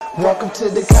Welcome to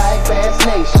the Kayak Bass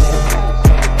Nation.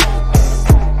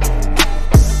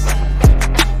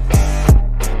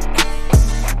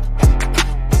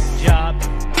 Job.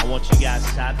 I want you guys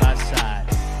side by side,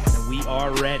 and we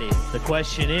are ready. The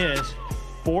question is,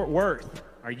 Fort Worth,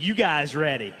 are you guys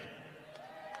ready?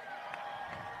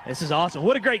 This is awesome.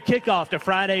 What a great kickoff to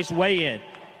Friday's weigh-in.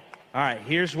 All right,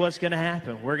 here's what's going to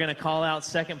happen. We're going to call out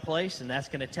second place, and that's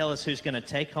going to tell us who's going to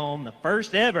take home the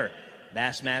first ever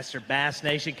Bassmaster Bass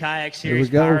Nation Kayak Series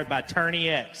powered by Tourney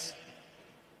X.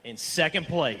 In second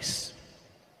place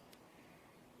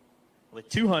with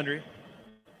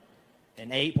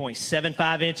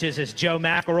 208.75 inches is Joe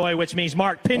McElroy, which means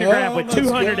Mark Pendergraft with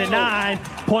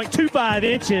 209.25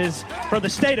 inches from the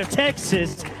state of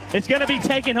Texas. It's going to be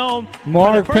taken home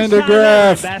Mark for the first time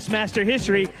Pendergraft. in Bassmaster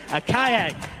history, a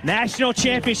kayak national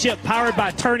championship powered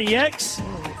by Tourney X.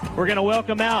 We're going to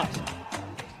welcome out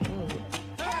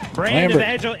brand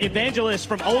evangelist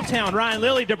from Old Town, Ryan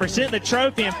Lilly, to present the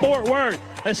trophy in Fort Worth.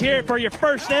 Let's hear it for your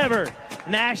first ever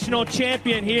national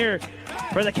champion here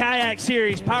for the Kayak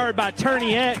Series, powered by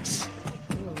Tourney X.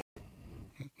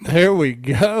 There we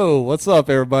go. What's up,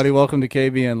 everybody? Welcome to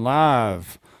KBN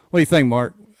Live. What do you think,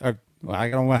 Mark? I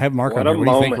don't want to have Mark on here. What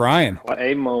do you think, Ryan? What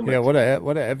a moment. Yeah, what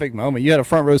an epic moment. You had a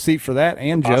front row seat for that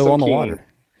and Joe Awesome on the King. water.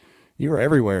 You were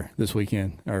everywhere this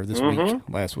weekend, or this week,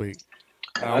 last week.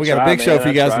 We That's got a big right, show man. for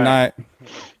you guys That's tonight.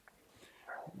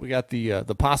 We got the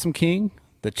Possum King,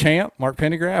 the champ, Mark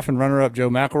Pendergraft, and runner-up Joe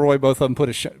McElroy. Both of them put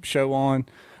a show on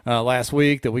last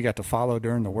week that we got to follow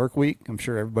during the work week. I'm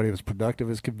sure everybody was productive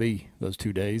as could be those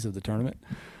 2 days of the tournament.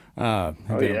 And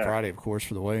then on Friday, of course,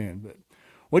 for the weigh-in. But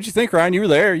what'd you think, Ryan? You were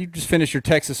there. You just finished your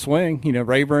Texas swing,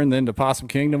 Rayburn, then to Possum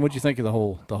Kingdom. What'd you think of the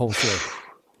whole show?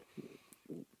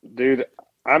 Dude,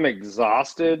 I'm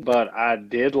exhausted, but I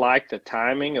did like the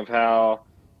timing of how,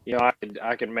 I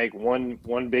could make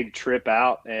one big trip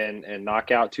out and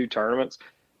knock out two tournaments.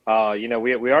 We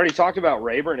already talked about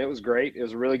Rayburn. It was great. It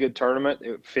was a really good tournament.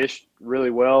 It fished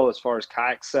really well as far as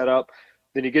kayak setup.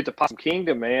 Then you get to Possum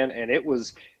Kingdom, man, and it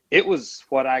was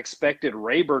what I expected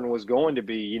Rayburn was going to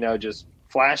be, just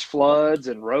flash floods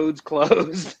and roads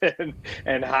closed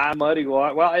and high muddy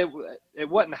water. Well, it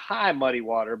wasn't high muddy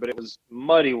water, but it was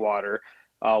muddy water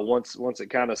once it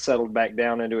kind of settled back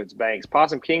down into its banks.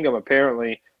 Possum Kingdom,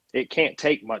 apparently, it can't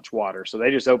take much water, so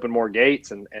they just open more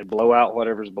gates and blow out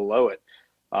whatever's below it.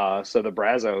 So the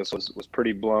Brazos was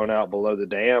pretty blown out below the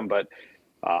dam, but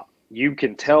you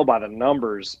can tell by the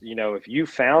numbers, if you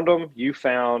found them, you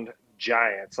found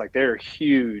giants. Like, they're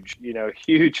huge,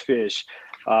 huge fish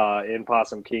in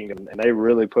Possum Kingdom, and they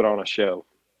really put on a show.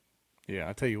 Yeah,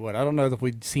 I tell you what, I don't know if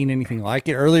we'd seen anything like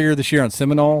it earlier this year on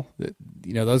Seminole.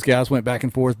 Those guys went back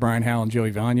and forth, Brian Howell and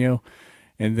Joey Vagno,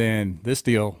 and then this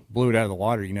deal blew it out of the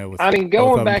water. With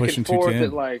going back and forth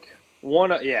at like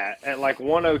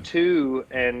 102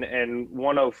 and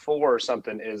 104 or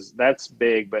something that's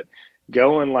big, but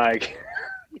going like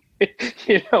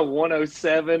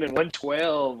 107 and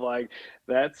 112, like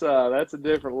that's a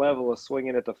different level of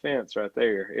swinging at the fence right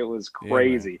there. It was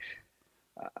crazy. Yeah,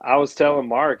 I was telling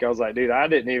Mark, I was like, dude,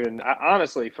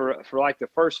 honestly, for like the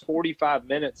first 45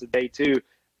 minutes of day two,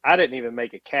 I didn't even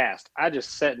make a cast. I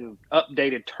just sat and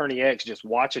updated Tourney X, just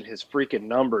watching his freaking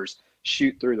numbers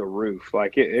shoot through the roof.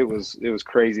 Like it was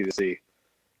crazy to see.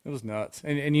 It was nuts.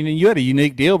 And you had a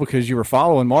unique deal because you were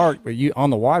following Mark, but you on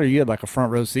the water, you had like a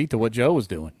front row seat to what Joe was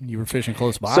doing. You were fishing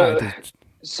close by.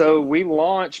 So we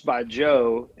launched by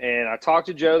Joe, and I talked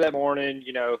to Joe that morning.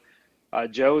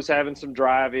 Joe was having some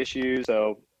drive issues,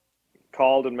 so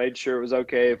called and made sure it was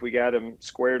okay if we got him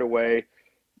squared away.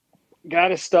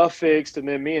 Got his stuff fixed, and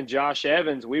then me and Josh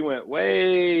Evans, we went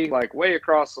way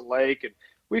across the lake, and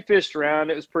we fished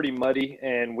around. It was pretty muddy,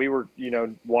 and we were,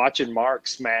 watching Mark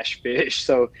smash fish.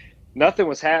 So nothing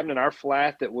was happening. Our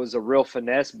flat that was a real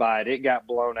finesse bite, it got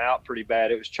blown out pretty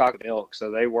bad. It was chocolate milk,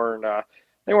 so they weren't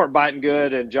biting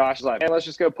good. And Josh was like, man, let's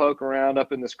just go poke around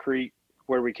up in this creek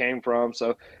where we came from.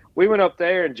 So we went up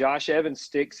there, and Josh Evans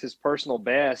sticks his personal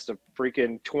best, a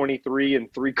freaking 23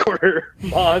 3/4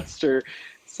 monster.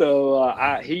 So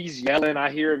he's yelling. I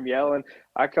hear him yelling.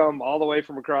 I come all the way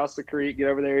from across the creek, get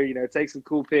over there, take some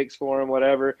cool pics for him,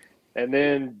 whatever. And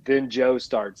then Joe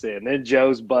starts in. Then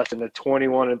Joe's busting a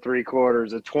 21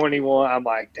 3/4, a 21. I'm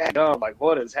like, damn,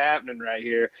 what is happening right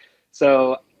here?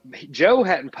 So Joe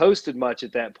hadn't posted much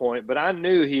at that point, but I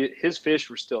knew his fish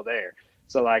were still there.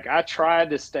 So, I tried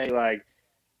to stay,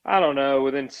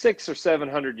 within 600 or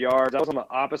 700 yards. I was on the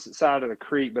opposite side of the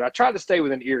creek, but I tried to stay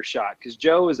within earshot because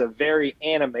Joe is a very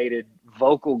animated,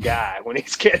 vocal guy when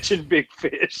he's catching big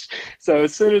fish. So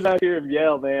as soon as I hear him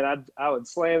yell, man, I would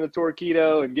slam the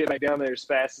Torqeedo and get back down there as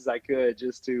fast as I could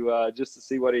just to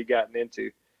see what he'd gotten into.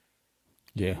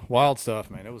 Yeah, wild stuff,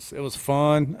 man. It was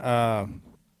fun.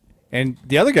 And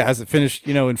the other guys that finished,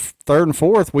 in third and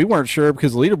fourth, we weren't sure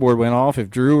because the leaderboard went off if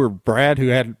Drew or Brad, who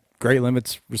had great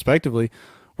limits respectively,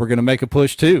 were going to make a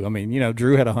push too. I mean,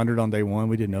 Drew had 100 on day one.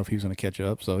 We didn't know if he was going to catch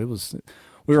up. So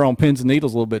we were on pins and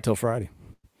needles a little bit till Friday.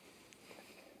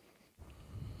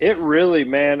 It really,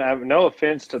 man, I have no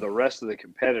offense to the rest of the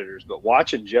competitors, but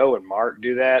watching Joe and Mark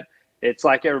do that, it's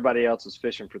like everybody else is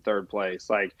fishing for third place.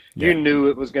 Like, you knew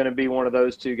it was going to be one of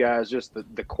those two guys, just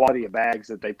the quality of bags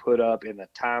that they put up in the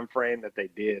time frame that they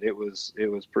did. It was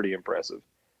pretty impressive.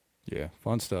 Yeah,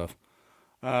 fun stuff.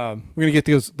 We're going to get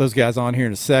those guys on here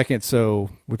in a second, so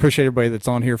we appreciate everybody that's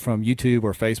on here from YouTube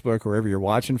or Facebook or wherever you're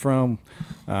watching from.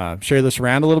 Share this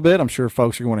around a little bit. I'm sure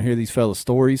folks are going to hear these fellas'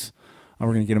 stories. We're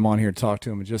going to get them on here to talk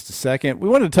to them in just a second. We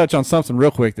wanted to touch on something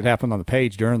real quick that happened on the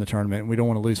page during the tournament, and we don't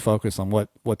want to lose focus on what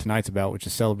tonight's about, which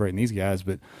is celebrating these guys.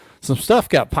 But some stuff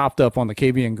got popped up on the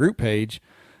KBN group page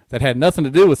that had nothing to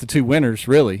do with the two winners,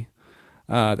 really,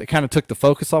 that kind of took the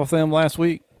focus off them last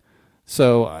week.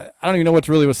 So I don't even know what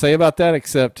to really say about that,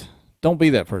 except don't be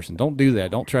that person. Don't do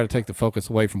that. Don't try to take the focus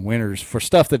away from winners for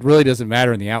stuff that really doesn't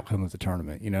matter in the outcome of the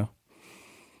tournament,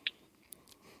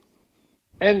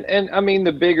 And I mean,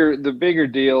 the bigger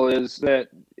deal is that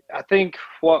I think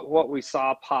what we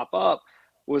saw pop up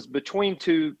was between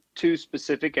two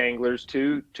specific anglers,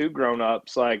 two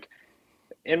grown-ups. Like,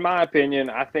 in my opinion,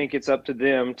 I think it's up to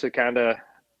them to kind of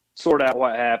sort out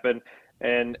what happened.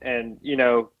 And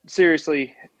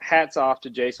seriously, hats off to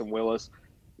Jason Willis.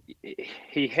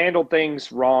 He handled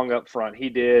things wrong up front. He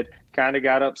did, kind of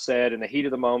got upset in the heat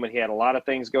of the moment. He had a lot of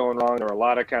things going wrong. There were a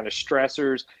lot of kind of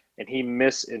stressors, and he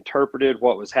misinterpreted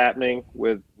what was happening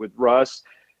with Russ.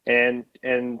 And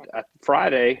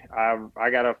Friday, I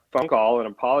got a phone call, an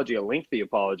apology, a lengthy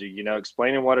apology,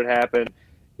 explaining what had happened.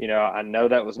 I know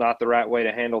that was not the right way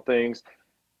to handle things.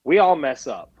 We all mess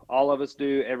up. All of us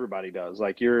do. Everybody does.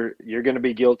 Like, you're going to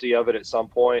be guilty of it at some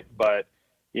point, but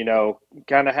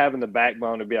kind of having the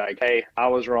backbone to be like, hey, I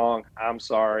was wrong. I'm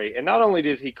sorry. And not only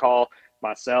did he call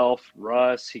myself,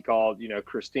 Russ, he called,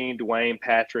 Christine, Dwayne,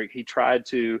 Patrick. He tried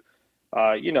to,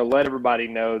 let everybody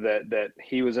know that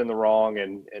he was in the wrong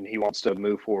and he wants to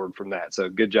move forward from that. So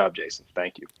good job, Jason.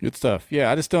 Thank you. Good stuff. Yeah,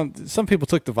 I just don't – some people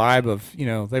took the vibe of,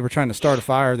 they were trying to start a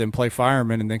fire, then play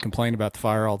fireman, and then complain about the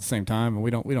fire all at the same time, and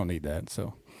we don't need that.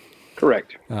 So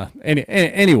correct.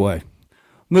 Anyway,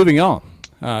 moving on.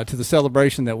 To the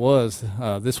celebration that was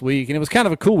this week, and it was kind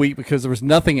of a cool week because there was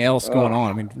nothing else going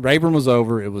on. I mean, Rayburn was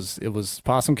over. It was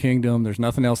Possum Kingdom. There's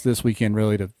nothing else this weekend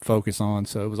really to focus on,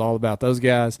 so it was all about those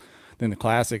guys. Then the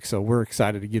Classic. So we're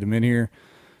excited to get them in here,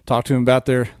 talk to them about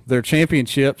their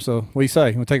championship. So what do you say?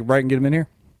 You want to take a break and get them in here?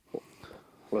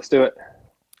 Let's do it.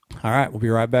 All right, we'll be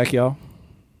right back, y'all.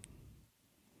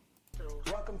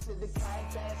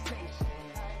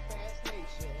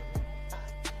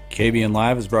 KBN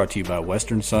Live is brought to you by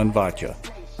Western Sun Vodka.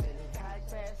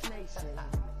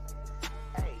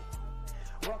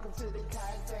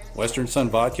 Western Sun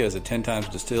Vodka is a 10 times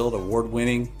distilled,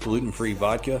 award-winning, gluten-free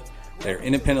vodka. They are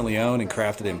independently owned and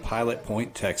crafted in Pilot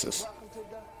Point, Texas.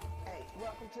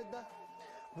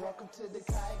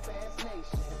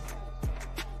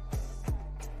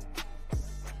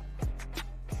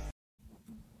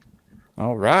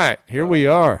 All right, here we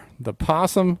are, the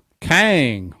Possum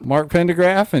King, Mark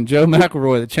Pendergraph and Joe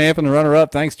McElroy, the champ and the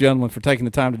runner-up. Thanks, gentlemen, for taking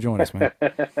the time to join us, man.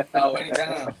 Oh,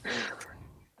 anytime.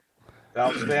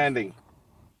 Outstanding.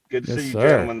 Good to Yes, see you, sir.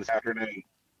 gentlemen, this afternoon.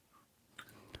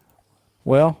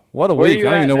 Well, what a Where week. you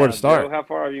I don't even at know where now, to start. Joe? How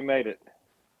far have you made it?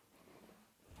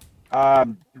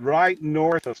 Right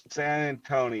north of San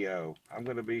Antonio. I'm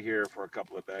going to be here for a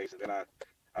couple of days, and then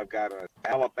I've got an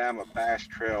Alabama Bass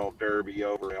Trail Derby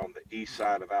over on the east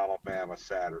side of Alabama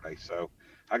Saturday, so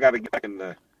I got to get back in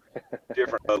the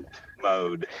different boat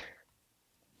mode.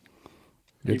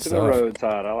 Good Keeping stuff. the roads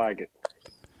hot. I like it.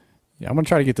 Yeah, I'm gonna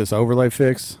try to get this overlay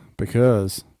fixed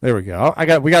because there we go. We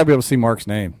got to be able to see Mark's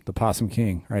name, the Possum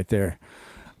King, right there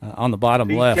on the bottom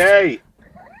left. PK.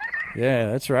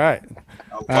 Yeah, that's right.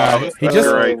 Oh, wow, he that's just-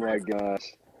 great. Oh my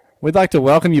gosh. We'd like to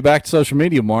welcome you back to social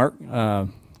media, Mark,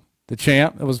 the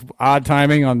champ. It was odd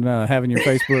timing on having your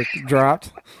Facebook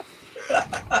dropped.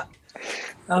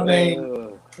 I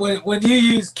mean, when you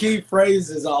use key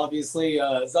phrases, obviously,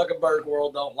 Zuckerberg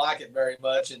world don't like it very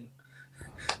much, and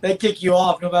they kick you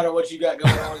off no matter what you got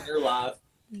going on in your life.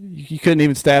 You couldn't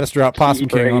even status drop Possum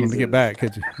King on him to get back,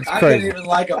 could you? It's I couldn't crazy, even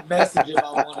like a message if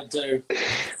I wanted to.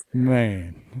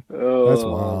 man. Oh, That's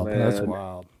wild. man. That's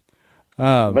wild.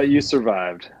 But you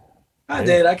survived. I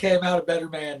did. I came out a better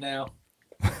man now.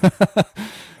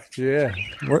 Yeah.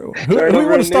 Who Turn do we over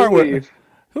want a to start new with? leaf.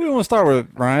 Who do we want to start with,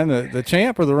 Ryan? The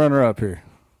champ or the runner up here?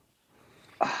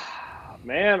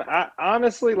 Man, I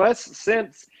honestly,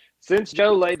 since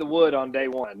Joe laid the wood on day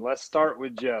one, let's start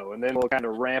with Joe, and then we'll kind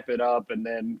of ramp it up, and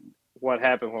then what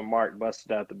happened when Mark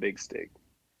busted out the big stick.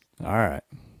 All right.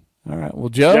 Well,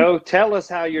 Joe. Joe, tell us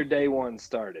how your day one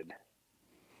started.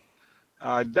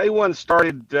 Day one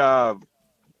started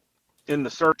in the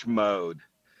search mode.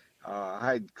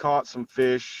 I had caught some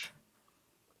fish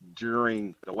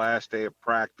during the last day of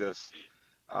practice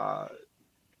on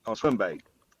swim bait.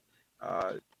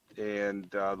 And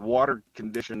the water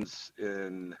conditions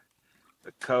in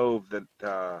the cove that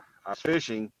I was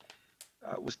fishing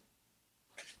was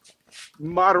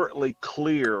moderately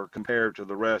clear compared to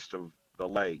the rest of the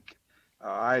lake.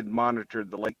 I had monitored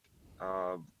the lake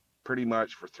pretty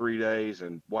much for 3 days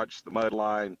and watched the mud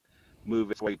line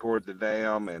move its way toward the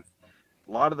dam. And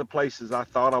a lot of the places I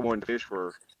thought I wanted to fish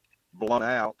were blown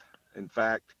out. In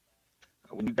fact,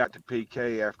 when you got to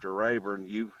PK after Rayburn,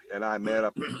 you and I met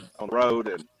up on the road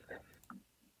and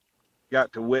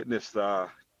got to witness the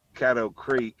Caddo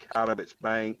Creek out of its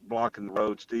bank, blocking the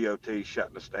roads, DOT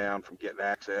shutting us down from getting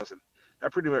access. And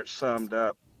that pretty much summed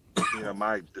up,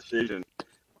 my decision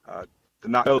to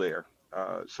not go there.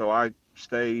 So I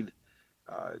stayed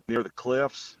near the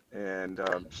cliffs and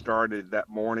started that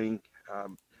morning.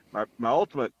 My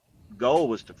ultimate goal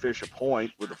was to fish a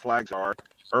point where the flags are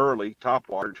early, top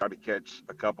water, try to catch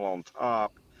a couple on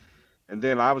top. And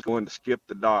then I was going to skip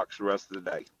the docks the rest of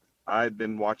the day. I had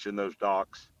been watching those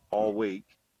docks all week.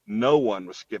 No one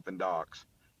was skipping docks.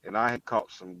 And I had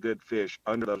caught some good fish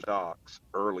under those docks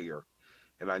earlier.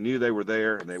 And I knew they were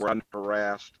there and they were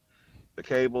unharassed. The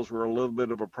cables were a little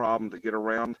bit of a problem to get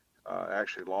around.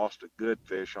 Actually lost a good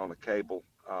fish on a cable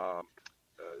on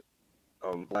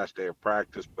the last day of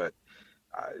practice. But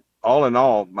all in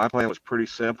all, my plan was pretty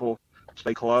simple.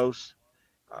 Stay close,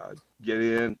 get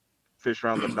in, fish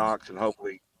around the docks, and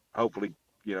hopefully,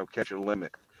 catch a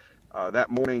limit. That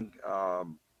morning,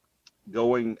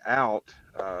 going out,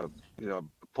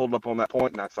 pulled up on that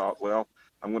point, and I thought, well,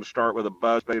 I'm going to start with a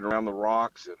buzzbait around the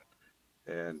rocks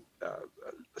and a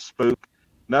spook.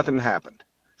 Nothing happened.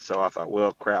 So I thought,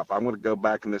 well, crap, I'm going to go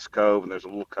back in this cove, and there's a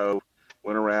little cove.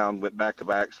 Went around, went back to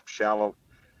back, some shallow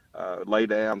lay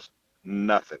dams,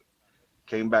 nothing.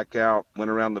 Came back out, went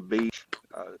around the beach,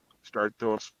 started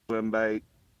throwing swim bait,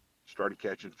 started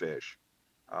catching fish.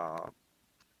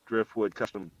 Driftwood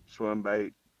custom swim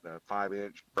bait,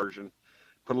 5-inch version.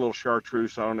 Put a little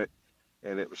chartreuse on it,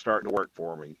 and it was starting to work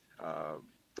for me.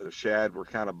 The shad were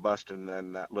kind of busting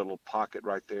in that little pocket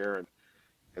right there,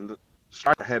 and the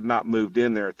striper had not moved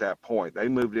in there at that point. They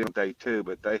moved in day two,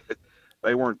 but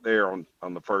they weren't there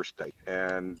on the first day.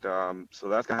 And so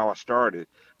that's kind of how I started.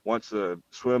 Once the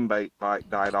swim bait bite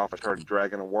died off, I started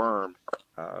dragging a worm,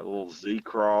 a little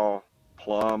Z-crawl,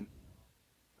 plum,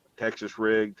 Texas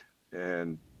rigged,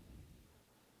 and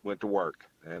went to work.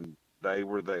 And they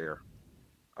were there.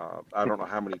 I don't know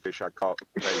how many fish I caught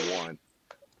day one.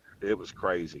 It was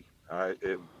crazy.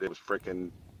 It was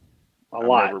freaking A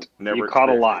lot. Never you caught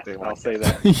a lot. anything like I'll say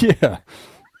that. that. Yeah.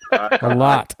 A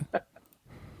lot. I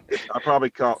probably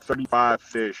caught 35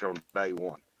 fish on day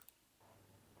one.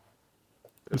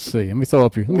 Let's see. Let me throw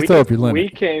up your limit. We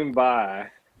came by.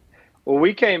 Well,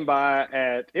 we came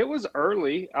by it was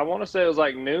early. I want to say it was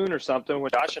like noon or something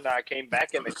when Josh and I came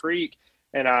back in the creek,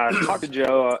 and I talked to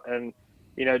Joe, and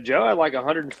Joe had like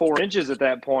 104 inches at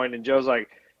that point, and Joe's like,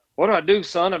 "What do I do,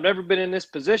 son? I've never been in this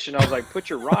position." I was like, "Put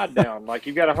your rod down. Like,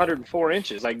 you've got 104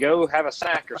 inches. Like, go have a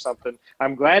snack or something."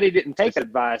 I'm glad he didn't take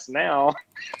advice now,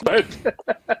 but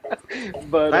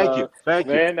Thank you.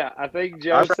 Man, I think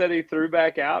Joe said he threw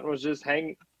back out and was just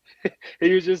hanging.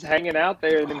 He was just hanging out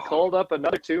there, and then culled up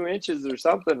another 2 inches or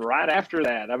something right after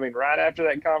that. I mean, right after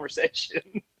that conversation.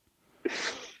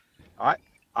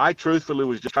 I truthfully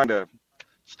was just trying to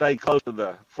stay close to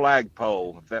the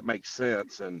flagpole, if that makes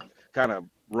sense, and kind of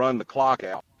run the clock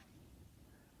out.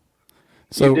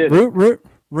 So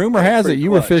rumor has it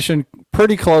you were fishing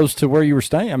pretty close to where you were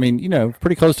staying. I mean,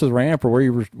 pretty close to the ramp or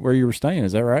where you were staying.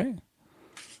 Is that right?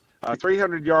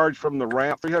 300 yards from the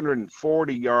ramp,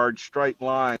 340 yards straight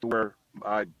line to where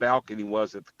my balcony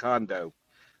was at the condo.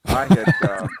 I had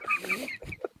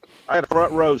a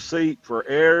front row seat for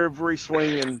every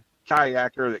swinging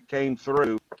kayaker that came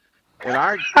through, and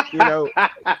I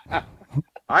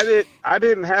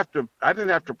didn't have to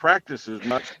practice as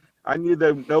much. I knew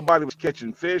that nobody was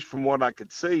catching fish from what I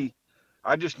could see.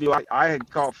 I just knew I had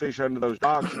caught fish under those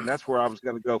docks, and that's where I was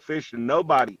going to go fishing.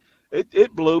 Nobody,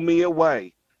 it blew me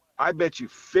away. I bet you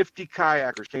 50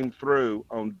 kayakers came through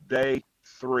on day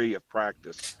 3 of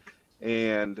practice,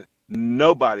 and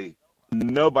nobody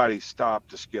stopped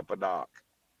to skip a dock.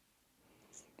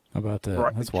 How about that?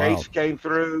 Right. That's The wild. Case came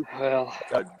through. Well,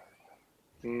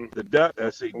 The duck.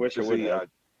 I wish it would have.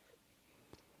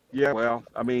 Yeah, well,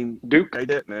 I mean, Duke. they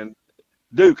didn't. And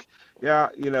Duke, yeah,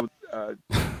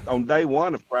 on day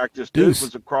 1 of practice, Duke Deuce.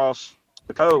 was across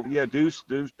the cove. Yeah, Deuce,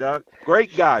 Duck.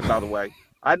 Great guy, by the way.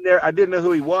 I didn't know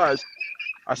who he was.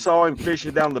 I saw him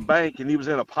fishing down the bank, and he was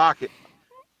in a pocket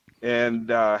and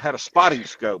had a spotting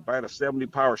scope. I had a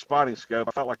 70-power spotting scope.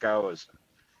 I felt like I was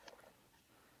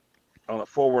on a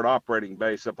forward operating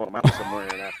base up on a mountain somewhere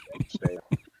in Afghanistan.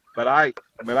 But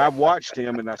I watched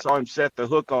him, and I saw him set the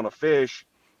hook on a fish.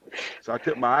 So I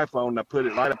took my iPhone and I put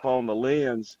it right up on the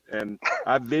lens, and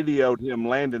I videoed him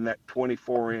landing that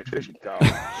 24-inch fishing tackle.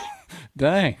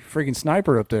 Dang, freaking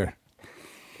sniper up there.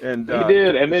 And He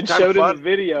did, and then it's kinda showed him fun. the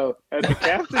video at the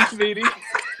captain's meeting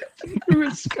through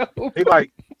his scope. He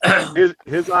like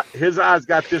his eyes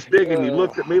got this big, and he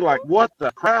looked at me like, "What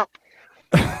the crap?"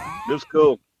 It was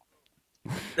cool.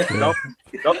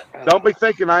 Don't be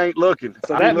thinking I ain't looking.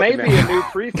 So I that may looking be at a new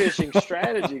pre-fishing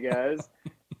strategy, guys.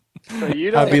 So you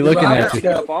I'll don't be looking rely at you.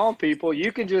 up on people.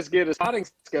 You can just get a spotting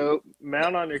scope,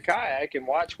 mount on your kayak, and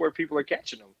watch where people are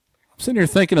catching them. I'm sitting here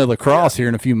thinking of lacrosse here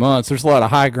in a few months. There's a lot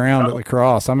of high ground at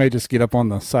lacrosse. I may just get up on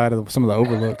the side of some of the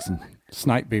overlooks and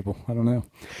snipe people. I don't know.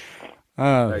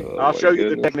 I'll show you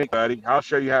the technique, buddy. I'll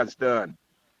show you how it's done.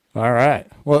 All right.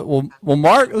 Well,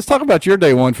 Mark, let's talk about your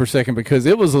day 1 for a second, because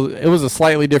it was a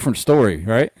slightly different story,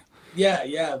 right?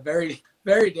 Yeah, very,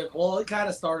 very different. Well, it kind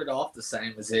of started off the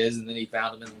same as his, and then he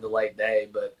found him in the late day.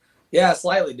 But yeah,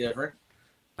 slightly different.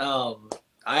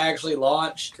 I actually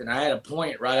launched, and I had a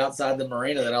point right outside the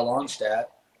marina that I launched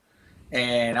at,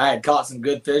 and I had caught some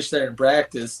good fish there in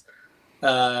practice.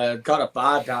 Caught a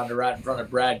 5-pounder right in front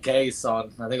of Brad Case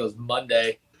on, I think it was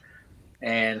Monday,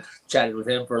 and chatted with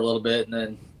him for a little bit, and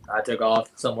then I took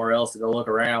off somewhere else to go look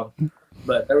around.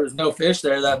 But there was no fish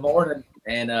there that morning,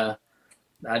 and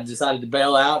I decided to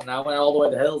bail out, and I went all the way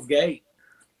to Hell's Gate.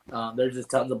 There's just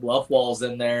tons of bluff walls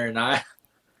in there, and I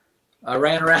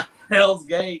ran around Hell's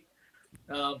Gate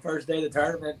first day of the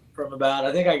tournament from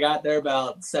I think I got there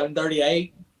about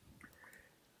 7:38,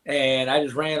 and I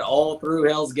just ran all through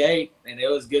Hell's Gate, and it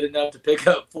was good enough to pick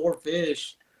up 4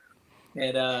 fish.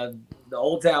 And the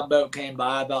Old Town boat came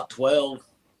by about 12,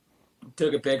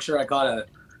 took a picture. I caught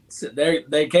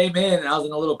they came in, and I was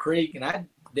in a little creek, and I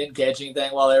didn't catch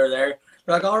anything while they were there.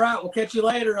 They're like, "All right, we'll catch you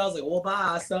later." I was like, "Well,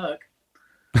 bye, I suck."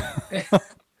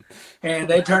 And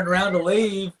they turned around to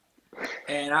leave,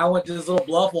 and I went to this little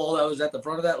bluff wall that was at the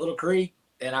front of that little creek,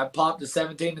 and I popped a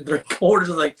 17 3/4. I was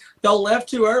like, "Don't left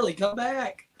too early, come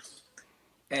back."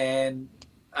 And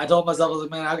I told myself, I was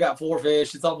like, "Man, I got 4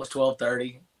 fish. It's almost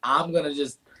 12:30. I'm gonna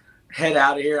just head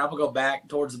out of here. I'm gonna go back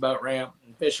towards the boat ramp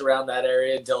and fish around that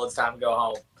area until it's time to go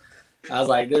home." I was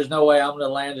like, "There's no way I'm gonna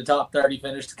land a top 30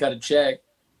 finish to cut a check."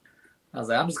 I was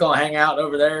like, "I'm just gonna hang out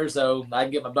over there so I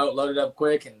can get my boat loaded up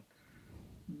quick and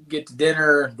get to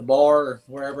dinner, the bar, or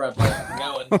wherever I plan on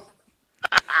going."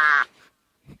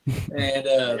 And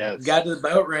Yes. got to the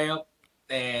boat ramp,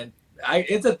 and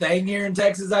it's a thing here in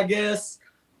Texas, I guess.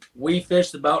 We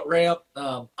fish the boat ramp.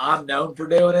 I'm known for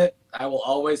doing it. I will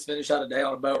always finish out a day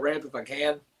on a boat ramp if I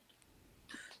can.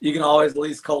 You can always at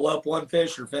least call up 1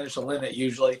 fish or finish a limit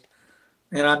usually.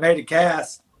 And I made a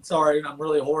cast. Sorry, I'm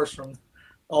really hoarse from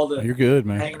all the You're good,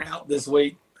 man. hanging out this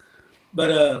week.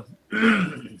 But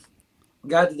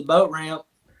got to the boat ramp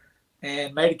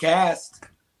and made a cast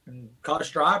and caught a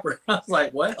striper. I was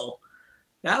like, well,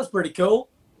 that was pretty cool.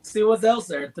 See what's else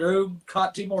there.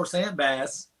 Caught 2 more sand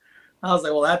bass. I was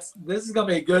like, well, this is going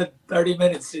to be a good 30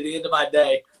 minutes to the end of my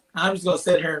day. I'm just going to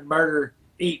sit here and murder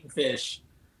eating fish.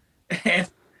 And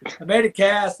I made a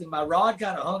cast, and my rod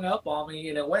kind of hung up on me,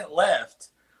 and it went left.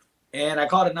 And I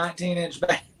caught a 19-inch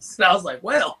bass. And I was like,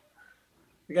 well,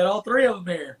 we got all 3 of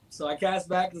them here. So I cast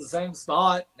back to the same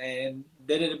spot and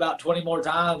did it about 20 more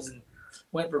times, and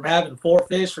went from having 4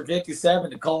 fish for 57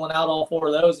 to calling out all 4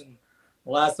 of those in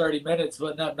the last 30 minutes,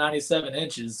 putting up 97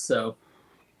 inches. So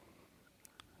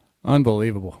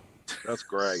Unbelievable. That's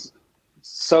great.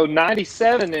 So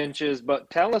 97 inches, but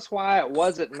tell us why it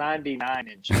wasn't 99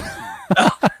 inches.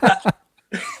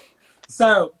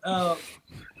 So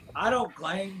I don't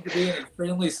claim to be an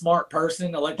extremely smart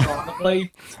person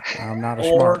electronically I'm not a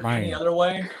or smart any man. other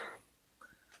way.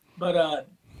 But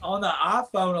on the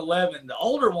iPhone 11, the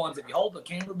older ones, if you hold the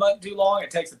camera button too long, it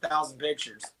takes 1,000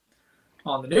 pictures.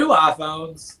 On the new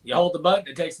iPhones, you hold the button,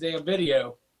 it takes a damn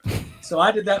video. So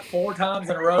I did that 4 times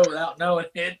in a row without knowing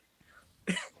it.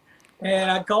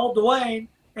 And I called Dwayne,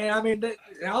 And I mean,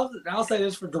 I'll say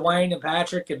this for Dwayne and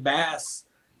Patrick and Bass.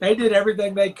 They did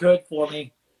everything they could for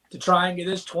me to try and get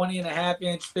this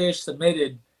 20.5-inch fish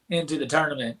submitted into the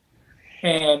tournament.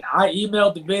 And I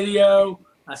emailed the video.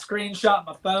 I screenshot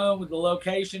my phone with the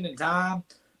location and time.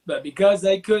 But because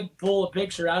they couldn't pull a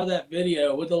picture out of that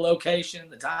video with the location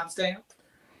and the timestamp,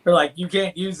 they're like, you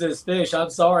can't use this fish. I'm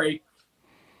sorry.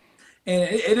 And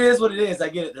it is what it is. I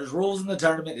get it. There's rules in the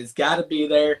tournament. It's got to be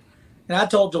there. And I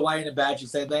told Dwayne and Patrick the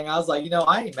same thing. I was like,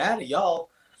 I ain't mad at y'all.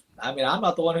 I mean, I'm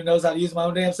not the one who knows how to use my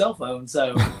own damn cell phone.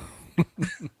 So,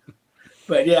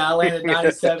 but yeah, I landed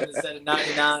 97 instead of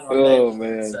 99 on Oh, that.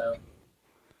 man. So.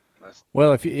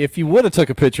 Well, if you would have took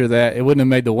a picture of that, it wouldn't have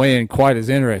made the weigh-in quite as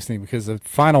interesting because the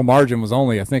final margin was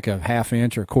only, I think, a half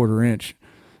inch or a quarter inch.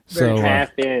 So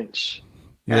Half inch.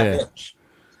 yeah.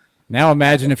 Now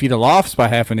imagine if you'd have lost by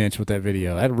half an inch with that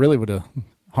video. That really would have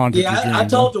haunted your Yeah, dream. I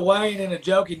told Dwayne in a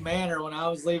joking manner when I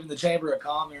was leaving the Chamber of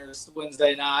Commerce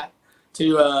Wednesday night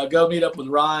to go meet up with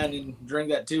Ryan and drink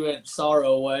that 2-inch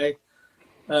sorrow away.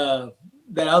 That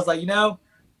I was like,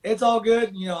 it's all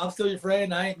good. I'm still your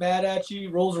friend. I ain't mad at you.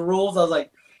 Rules are rules. I was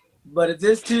like, but if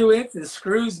this 2 inches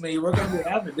screws me, we're going to be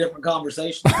having a different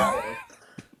conversation about it.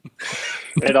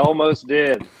 It almost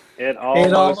did. It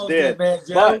almost did. Man.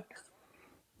 Joe, But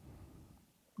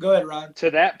go ahead, Ryan. to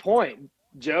that point,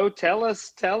 Joe, tell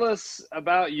us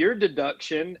about your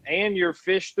deduction and your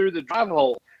fish through the drive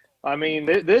hole. I mean,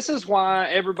 this is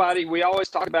why we always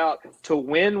talk about to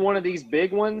win one of these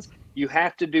big ones, you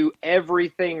have to do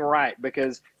everything right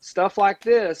because stuff like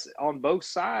this on both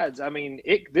sides, I mean,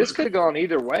 this could have gone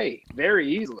either way very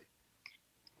easily.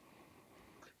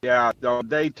 Yeah, on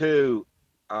day 2,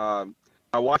 my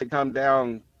wife had come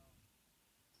down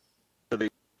to the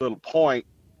little point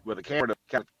with a camera to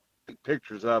kind of take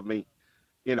pictures of me,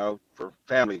 for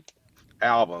family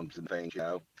albums and things,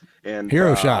 And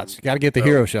hero shots. You got to get the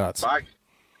hero shots.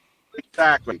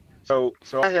 Exactly. So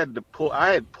I had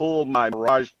pulled my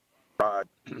Mirage rod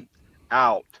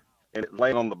out, and it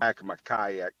lay on the back of my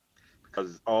kayak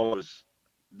because all it was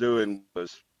doing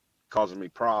was causing me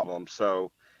problems.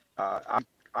 So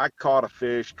I caught a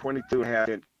fish,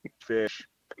 22.5-inch fish,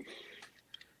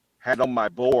 had it on my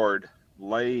board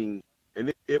laying,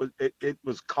 and it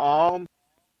was calm,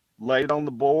 laid on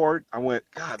the board. I went,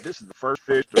 God, this is the first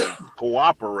fish to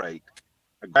cooperate.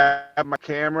 I grabbed my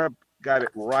camera, got it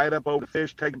right up over the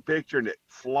fish, taking a picture, and it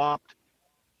flopped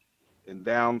and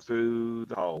down through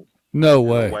the hole. No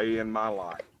way. Way in my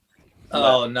life.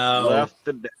 Oh, no. Left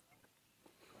the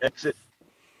exit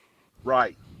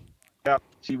right. Yep.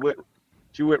 She went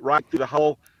right through the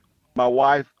hole. My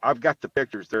wife, I've got the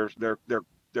pictures. They're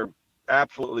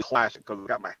absolutely classic because I've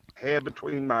got my head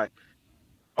between my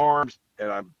arms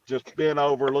and I'm just bent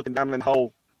over looking down in the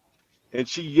hole. And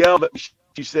she yelled at me.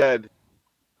 She said,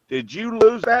 "Did you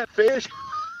lose that fish?"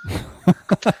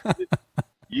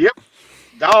 Yep,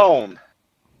 gone.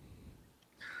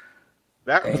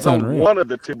 That was unreal. one of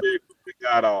the 2 big we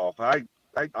got off. I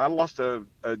lost a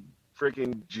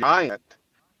freaking giant.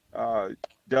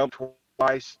 Dumped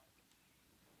twice.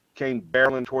 Came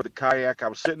barreling toward the kayak. I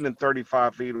was sitting in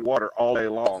 35 feet of water all day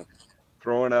long,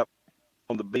 throwing up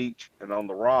on the beach and on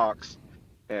the rocks,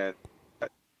 and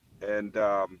set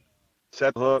the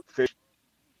hook. Fish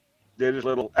did his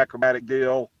little acrobatic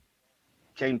deal.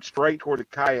 Came straight toward the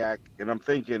kayak, and I'm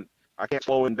thinking I can't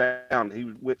slow him down. He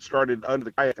started under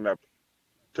the kayak, and I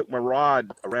took my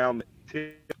rod around the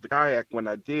tip of the kayak. When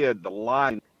I did, the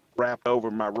line wrapped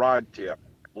over my rod tip,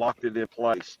 locked it in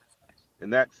place,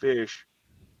 and that fish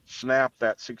snapped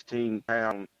that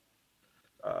 16-pound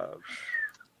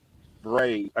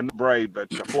braid, but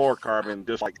the fluorocarbon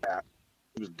just like that.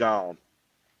 He was gone.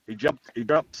 He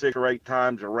jumped 6 or 8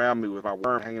 times around me with my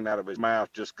worm hanging out of his mouth,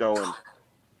 just going,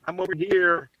 "I'm over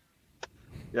here."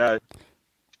 Yeah,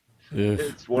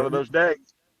 it's one of those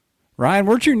days. Ryan,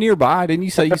 weren't you nearby? Didn't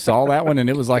you say you saw that one and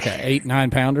it was like an 8-9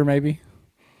 pounder maybe?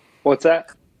 What's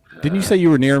that? Didn't you say you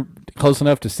were close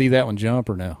enough to see that one jump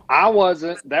or no? I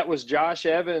wasn't. That was Josh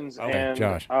Evans and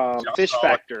Josh. Fish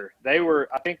Factor.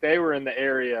 I think they were in the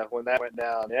area when that went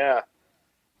down. Yeah.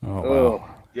 Oh, wow. Oh.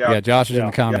 Yeah, Josh is in the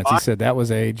Yeah. comments. He said that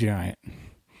was a giant.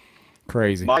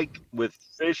 Crazy. Mike with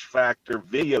Fish Factor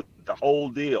videoed the whole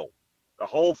deal, the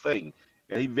whole thing,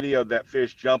 and he videoed that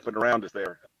fish jumping around us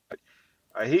there.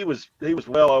 He was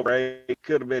well over 8.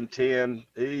 Could have been 10.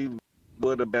 He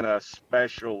would have been a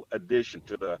special addition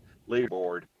to the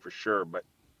leaderboard for sure, but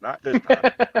not this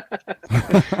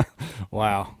time.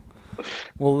 Wow.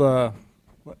 Well,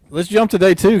 let's jump to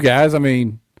day 2, guys. I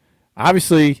mean,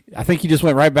 obviously, I think you just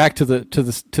went right back to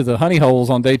the honey holes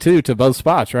on day 2 to both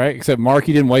spots, right? Except Mark,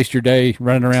 you didn't waste your day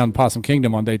running around Possum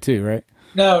Kingdom on day 2, right?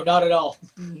 No, not at all.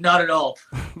 Not at all.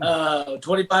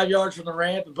 25 yards from the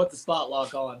ramp and put the spot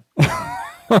lock on.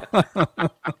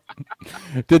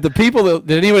 Did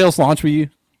anybody else launch with you?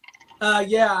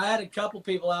 Yeah, I had a couple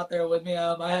people out there with me.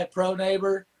 I had Pro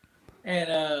Neighbor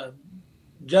and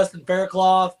Justin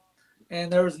Faircloth,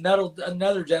 and there was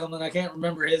another gentleman. I can't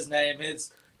remember his name. It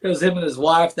was him and his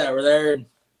wife that were there. And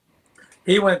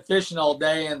he went fishing all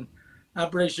day, and I'm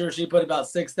pretty sure she put about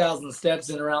 6,000 steps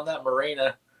in around that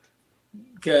marina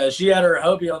because she had her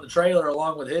Hobie on the trailer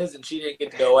along with his, and she didn't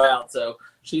get to go out, so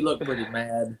she looked pretty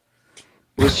mad.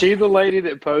 Was she the lady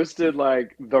that posted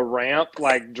like the ramp,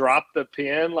 like dropped the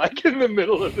pin, like in the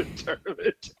middle of the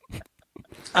tournament?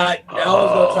 I was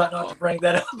going to try not to bring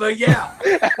that up, but yeah.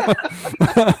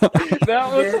 That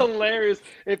was hilarious.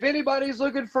 If anybody's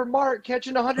looking for Mark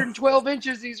catching 112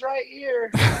 inches, he's right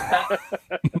here.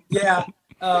 Yeah.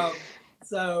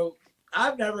 So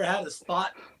I've never had a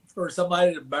spot for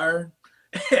somebody to burn.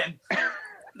 And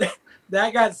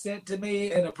that got sent to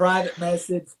me in a private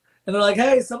message. And they're like,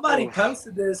 hey, somebody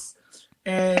posted this.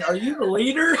 And are you the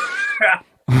leader?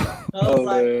 I was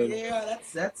like, man. yeah,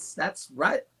 that's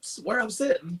right where I'm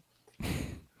sitting.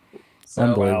 So,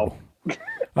 Unbelievable.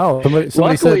 Oh, somebody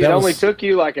Luckily, said it that only was, took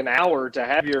you like an hour to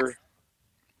have your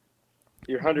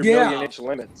 100 million inch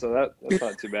limit, so that's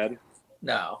not too bad.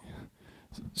 no.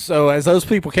 so as those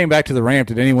people came back to the ramp,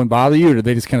 did anyone bother you, or did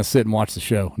they just kind of sit and watch the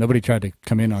show? Nobody tried to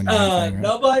come in on you. Or anything,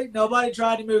 right? Nobody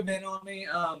tried to move in on me.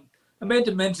 I meant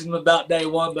to mention about day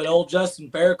one, but old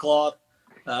Justin Faircloth,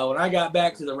 when I got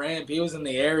back to the ramp, he was in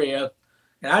the area,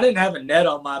 and I didn't have a net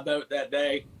on my boat that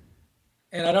day.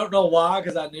 And I don't know why,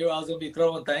 because I knew I was going to be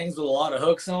throwing things with a lot of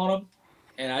hooks on them.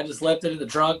 And I just left it in the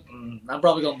trunk. And I'm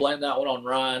probably going to blame that one on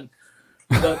Ryan.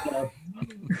 But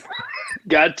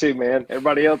Got to, man.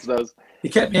 Everybody else does. he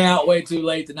kept me out way too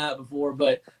late the night before.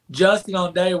 But Justin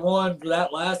on day one, for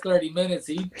that last 30 minutes,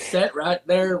 he sat right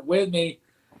there with me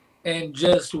and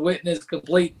just witnessed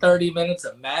complete 30 minutes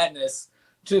of madness,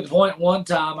 to the point one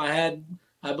time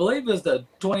I believe it was the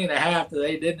 20 and a half that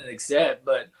they didn't accept,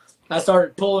 but I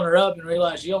started pulling her up and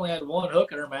realized she only had one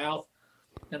hook in her mouth.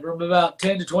 And from about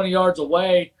 10 to 20 yards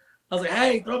away, I was like,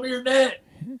 hey, throw me your net.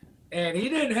 And he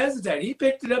didn't hesitate. He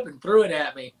picked it up and threw it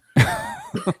at me.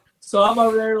 So I'm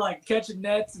over there like catching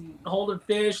nets and holding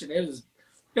fish, and it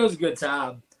was a good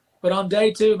time. But on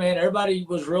day two, man, everybody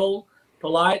was real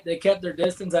polite. They kept their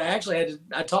distance. I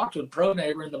talked to a Pro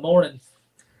Neighbor in the morning.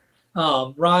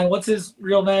 Ryan, what's his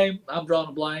real name? I'm drawing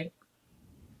a blank.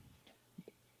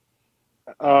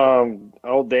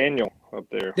 Old Daniel up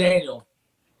there. Daniel.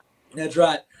 That's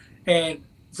right. And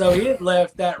so he had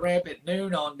left that ramp at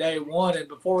noon on day one, and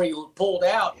before he pulled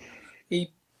out,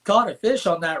 he caught a fish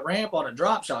on that ramp on a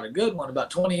drop shot, a good one,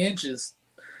 about 20 inches.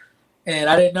 And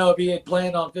I didn't know if he had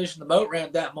planned on fishing the boat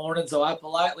ramp that morning, so I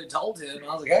politely told him,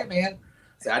 I was like, hey, man,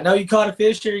 I know you caught a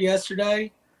fish here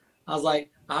yesterday. I was like,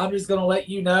 I'm just going to let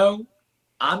you know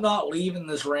I'm not leaving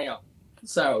this ramp.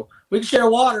 So we can share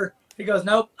water. He goes,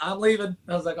 nope, I'm leaving.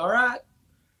 I was like, all right.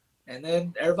 And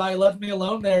then everybody left me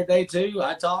alone there day two.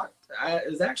 I talked. It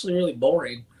was actually really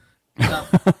boring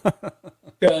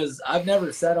because I've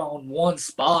never sat on one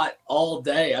spot all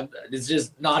day. It's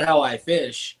just not how I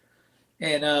fish.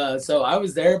 And so I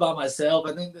was there by myself.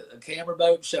 I think the camera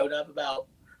boat showed up about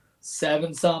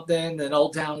 7-something. Then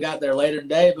Old Town got there later in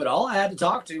the day. But all I had to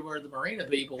talk to were the marina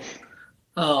people.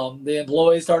 The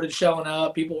employees started showing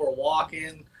up. People were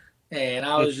walking. And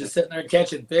I was just sitting there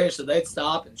catching fish. So they'd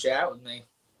stop and chat with me.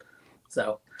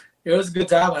 So it was a good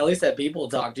time. I at least had people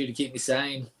to talk to keep me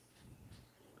sane.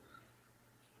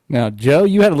 Now, Joe,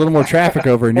 you had a little more traffic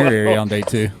over in your area on day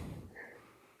two.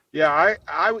 Yeah,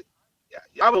 I was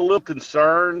a little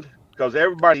concerned because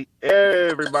everybody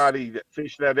that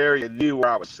fished that area knew where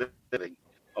I was sitting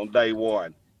on day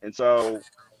one, and so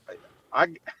I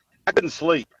couldn't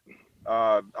sleep.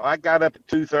 I got up at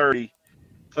 2:30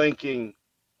 thinking,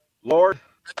 Lord,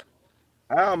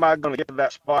 how am I going to get to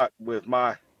that spot with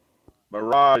my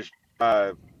Mirage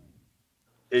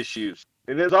issues?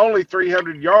 And it's only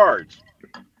 300 yards.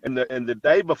 And the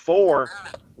day before,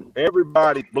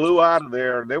 everybody blew out of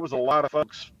there. There was a lot of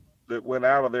folks that went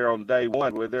out of there on day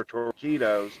one with their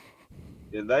Torqeedos,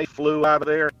 and they flew out of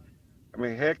there. I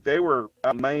mean, heck, they were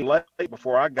out Main Lake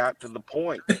before I got to the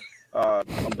point on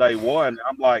day one.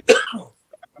 I'm like,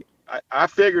 I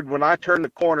figured when I turned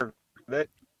the corner that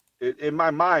in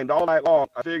my mind all night long,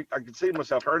 I figured I could see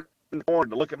myself turning the corner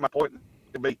to look at my point and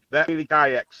there'd be that many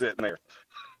kayaks sitting there.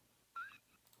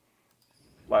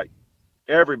 Like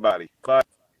everybody, but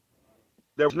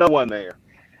there was no one there.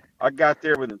 I got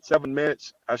there within 7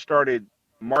 minutes. I started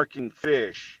marking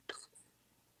fish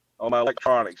on my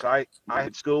electronics. I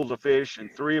had schools of fish in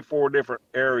 3 or 4 different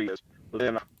areas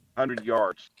within 100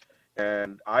 yards.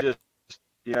 And I just,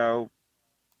 was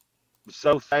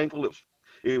so thankful.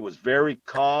 It was very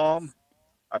calm.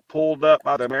 I pulled up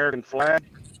by the American flag,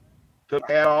 took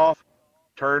the hat off,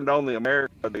 turned on the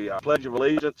Pledge of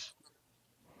Allegiance,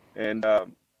 and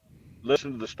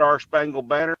listened to the Star Spangled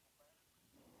Banner,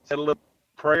 said a little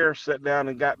prayer, sat down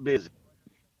and got busy.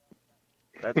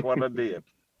 That's what I did.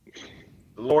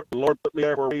 The Lord put me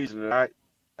there for a reason, and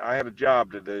I had a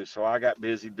job to do, so I got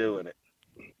busy doing it.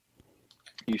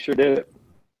 You sure did it.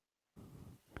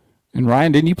 And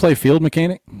Ryan, didn't you play field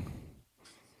mechanic?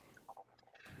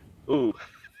 Ooh.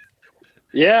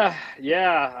 Yeah.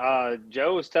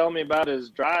 Joe was telling me about his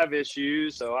drive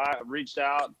issues, so I reached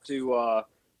out to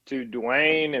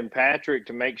Dwayne and Patrick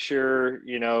to make sure,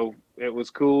 it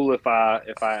was cool if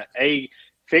I A,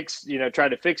 fixed, tried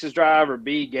to fix his drive, or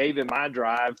B, gave him my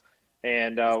drive.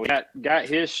 And we got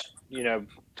his,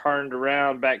 turned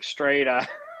around back straight. I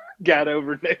got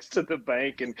over next to the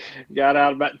bank and got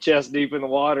out about chest deep in the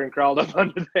water and crawled up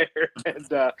under there and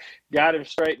got him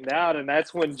straightened out. And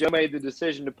that's when Joe made the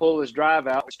decision to pull his drive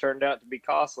out, which turned out to be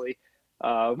costly.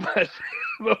 But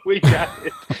we got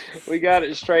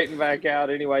it straightened back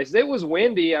out anyways. It was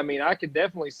windy. I mean, I could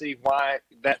definitely see why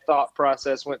that thought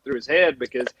process went through his head,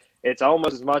 because it's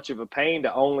almost as much of a pain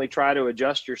to only try to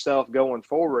adjust yourself going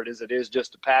forward as it is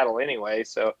just to paddle anyway.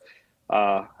 So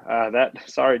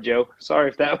sorry, Joe. Sorry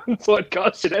if that was what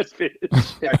cost you that fish.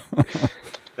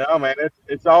 No, man,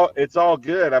 it's all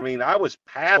good. I mean, I was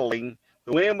paddling,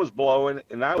 the wind was blowing,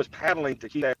 and I was paddling to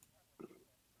keep that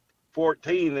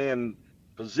 14 in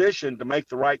position to make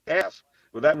the right cast.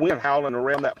 With that wind howling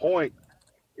around that point,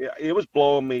 it was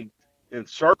blowing me in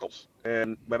circles.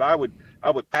 But I would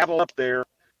paddle up there,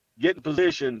 get in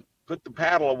position, put the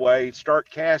paddle away, start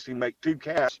casting, make 2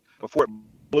 casts before it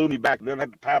blew me back. And then I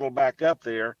had to paddle back up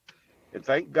there. And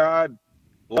thank God,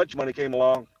 lunch money came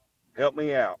along, helped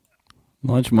me out.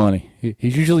 Lunch money.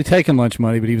 He's usually taking lunch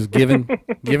money, but he was giving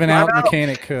out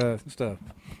mechanic stuff.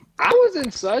 I was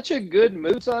in such a good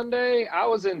mood Sunday. I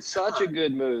was in such a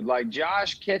good mood. Like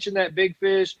Josh catching that big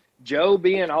fish, Joe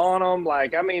being on them.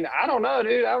 Like, I mean, I don't know,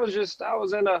 dude. I was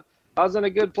in a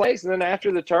good place. And then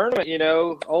after the tournament,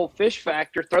 old Fish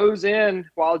Factor throws in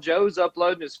while Joe's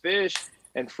uploading his fish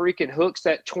and freaking hooks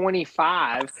that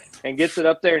 25 and gets it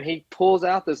up there, and he pulls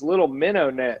out this little minnow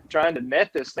net trying to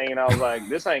net this thing. And I was like,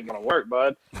 this ain't going to work,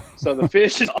 bud. So the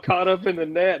fish is caught up in the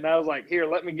net, and I was like, here,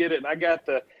 let me get it. And I got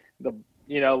the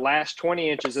last 20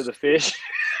 inches of the fish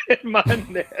in my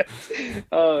net.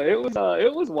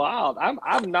 It was wild.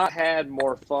 I've not had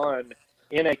more fun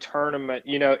in a tournament,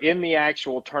 in the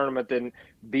actual tournament, than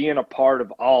being a part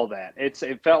of all that.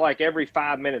 It felt like every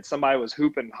 5 minutes somebody was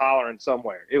hooping and hollering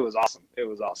somewhere. It was awesome.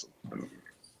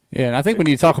 Yeah, and I think when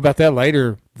you talk about that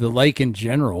later, the lake in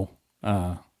general,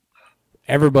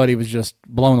 everybody was just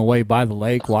blown away by the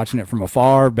lake, watching it from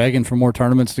afar, begging for more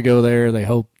tournaments to go there. They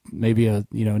hope maybe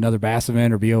another bass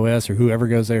event or BOS or whoever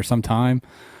goes there sometime,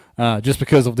 just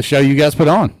because of the show you guys put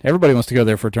on. Everybody wants to go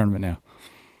there for a tournament now.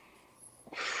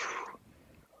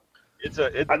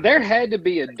 There had to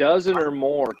be a dozen or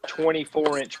more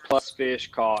 24-inch plus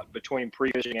fish caught between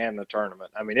pre-fishing and the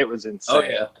tournament. I mean, it was insane. Oh,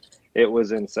 yeah. It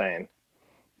was insane.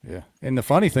 Yeah, and the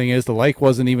funny thing is the lake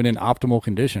wasn't even in optimal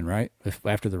condition, right,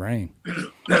 after the rain.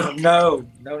 No.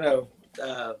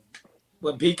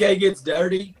 When PK gets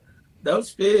dirty, those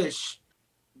fish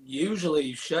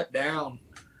usually shut down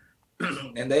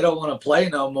and they don't want to play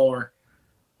no more.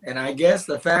 And I guess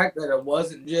the fact that it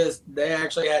wasn't just, they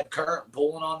actually had current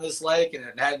pulling on this lake and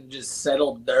it hadn't just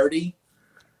settled dirty,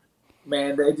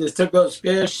 man, they just took those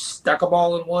fish, stuck them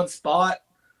all in one spot,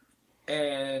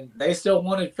 and they still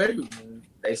wanted food. And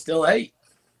they still ate.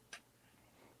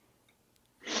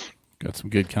 Got some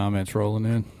good comments rolling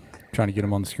in. Trying to get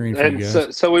them on the screen for you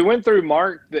guys. So we went through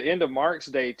the end of Mark's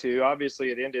day too. Obviously,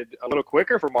 it ended a little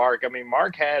quicker for Mark. I mean,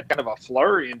 Mark had kind of a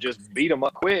flurry and just beat him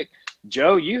up quick.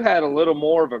 Joe, you had a little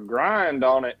more of a grind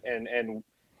on it,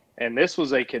 and this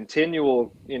was a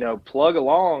continual, plug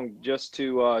along just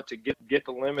to get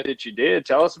the limit that you did.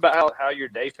 Tell us about how your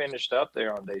day finished up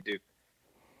there on day 2.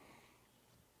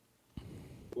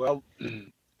 Well,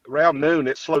 around noon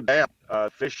it slowed down.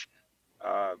 Fish,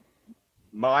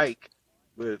 Mike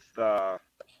with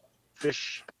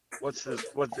Fish. What's his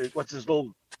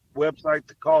little website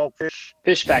to call Fish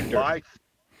Factor. Life.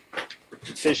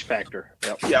 Fish Factor.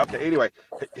 Yep. Yeah. Okay. Anyway,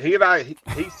 he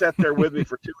sat there with me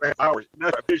for 2.5 hours.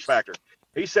 No, Fish Factor.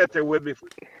 He sat there with me for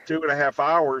 2.5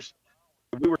 hours.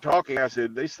 We were talking. I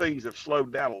said, these things have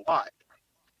slowed down a lot.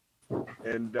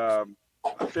 And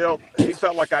he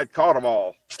felt like I'd caught them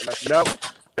all. And I said, no,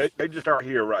 They just aren't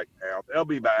here right now. They'll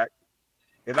be back.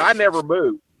 And I never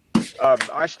moved.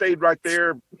 I stayed right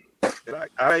there. And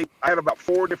I had about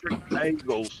 4 different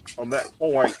angles on that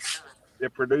point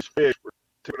that produced fish for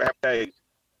 2.5 days.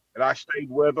 And I stayed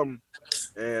with them.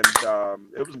 And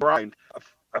it was grind.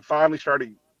 I finally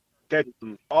started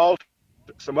catching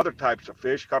some other types of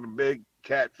fish, caught a big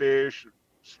catfish,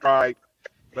 stripe.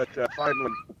 But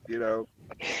finally,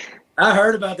 I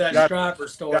heard about that striper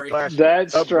story.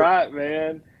 That stripe,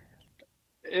 man.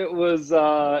 It was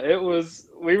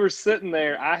we were sitting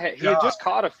there. He had just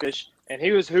caught a fish and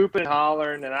he was hooping and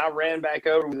hollering, and I ran back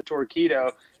over with a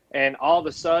torpedo, and all of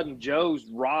a sudden Joe's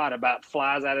rod about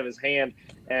flies out of his hand,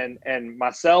 and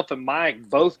myself and Mike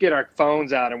both get our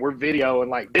phones out and we're videoing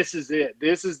like, this is it.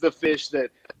 This is the fish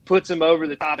that puts him over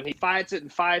the top, and he fights it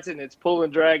and it's pull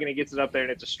and drag, and he gets it up there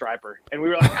and it's a striper. And we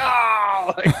were like,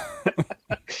 oh,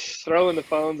 throwing the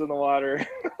phones in the water.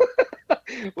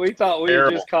 We thought we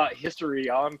had just caught history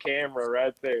on camera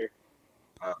right there.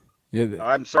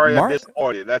 I'm sorry I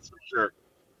disappointed you, that's for sure.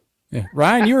 Yeah,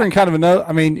 Ryan, you were in kind of another.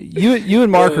 I mean, you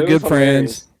and Mark are good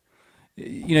friends.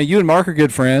 You and Mark are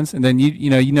good friends, and then you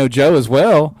know Joe as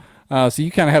well. So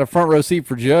you kind of had a front row seat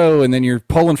for Joe, and then you're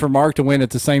pulling for Mark to win at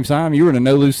the same time. You were in a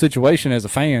no-lose situation as a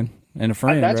fan and a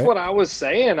friend. That's right? what I was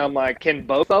saying. I'm like, can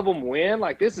both of them win?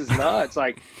 Like, this is nuts.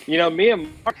 Like, me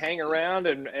and Mark hang around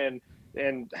and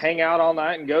hang out all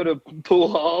night and go to pool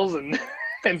halls and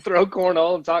throw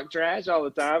cornhole and talk trash all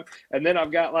the time. And then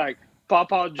I've got like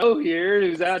Pawpaw Joe here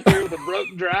who's out here with a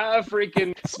broke drive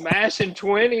freaking smashing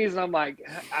 20s. And I'm like,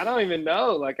 I don't even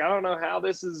know. Like, I don't know how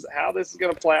this is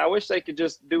going to play. I wish they could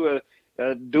just do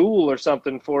a duel or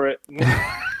something for it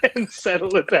and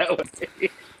settle it that way.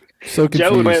 So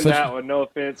Joe would win that one. No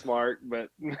offense, Mark, but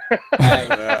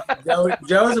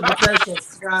Joe's a professional.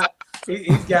 Scott,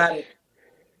 he's got it.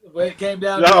 When it came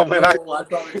down No, to man, I'd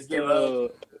probably just give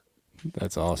up.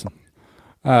 That's awesome.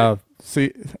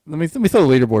 See, let me throw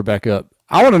the leaderboard back up.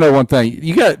 I want to know one thing.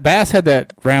 Bass had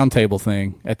that round table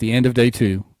thing at the end of day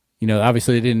 2.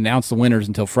 Obviously they didn't announce the winners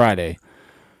until Friday.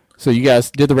 So you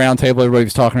guys did the round table. Everybody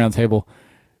was talking around the table.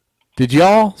 Did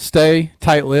y'all stay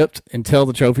tight-lipped until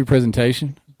the trophy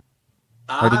presentation?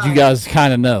 Or did you guys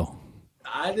kind of know?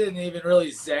 I didn't even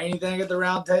really say anything at the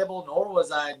round table, nor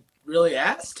was I really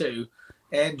asked to.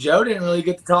 And Joe didn't really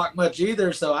get to talk much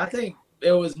either, so I think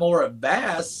it was more of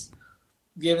Bass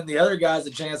giving the other guys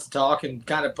a chance to talk and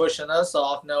kind of pushing us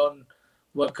off, knowing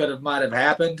what might have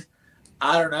happened.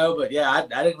 I don't know, but yeah,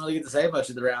 I didn't really get to say much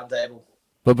at the round table.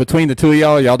 But between the two of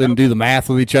y'all didn't do the math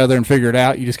with each other and figure it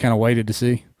out? You just kind of waited to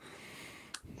see?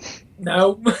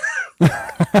 No.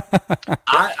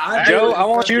 Joe, I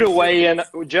want you to weigh in.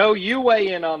 Joe, you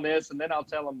weigh in on this, and then I'll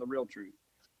tell them the real truth.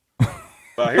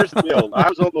 Well, here's the deal. I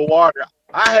was on the water.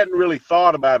 I hadn't really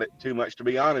thought about it too much, to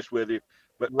be honest with you.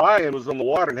 But Ryan was on the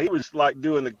water, and he was like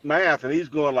doing the math, and he's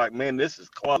going like, "Man, this is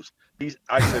close."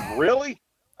 I said, "Really?"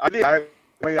 I did. I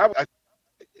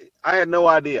had no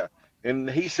idea, and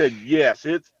he said, "Yes,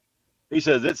 He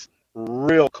says it's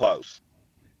real close,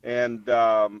 and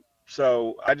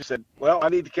so I just said, "Well, I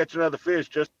need to catch another fish.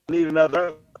 Just need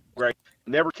another upgrade."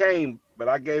 Never came, but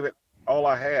I gave it all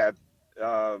I had.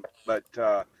 But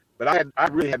I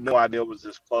really had no idea it was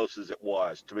as close as it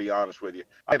was, to be honest with you.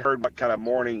 I had heard what kind of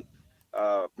morning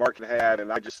Mark had,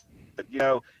 and I just said,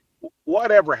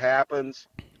 whatever happens,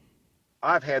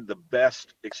 I've had the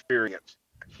best experience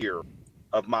here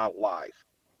of my life.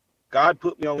 God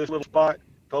put me on this little spot,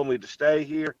 told me to stay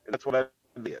here, and that's what I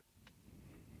did.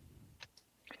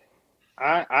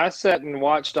 I sat and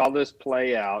watched all this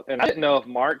play out, and I didn't know if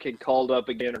Mark had called up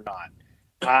again or not.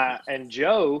 And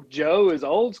Joe is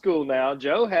old school now.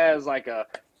 Joe has like a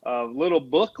little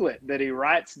booklet that he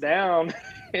writes down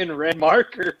in red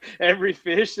marker every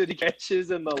fish that he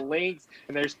catches and the links.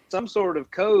 And there's some sort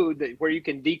of code where you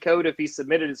can decode if he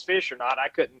submitted his fish or not. I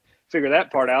couldn't figure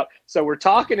that part out. So we're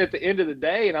talking at the end of the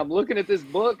day, and I'm looking at this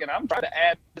book, and I'm trying to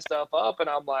add stuff up, and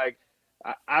I'm like,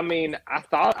 I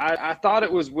thought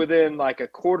it was within like a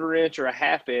 1/4 inch or a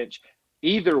 1/2 inch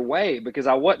either way, because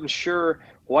I wasn't sure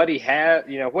what he had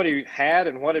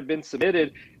and what had been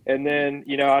submitted. And then,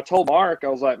 I told Mark, I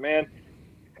was like, man,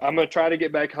 I'm going to try to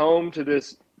get back home to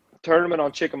this tournament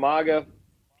on Chickamauga.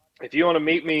 If you want to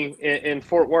meet me in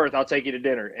Fort Worth, I'll take you to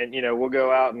dinner, and, we'll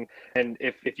go out and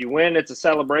if you win, it's a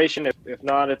celebration. If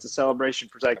not, it's a celebration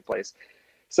for second place.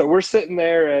 So we're sitting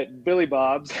there at Billy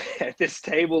Bob's at this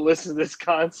table, listening to this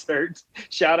concert.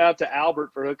 Shout out to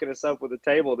Albert for hooking us up with a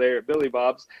table there at Billy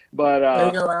Bob's. But there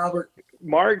you go, Albert.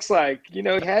 Mark's like, he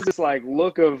has this like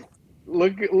look at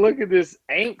this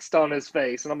angst on his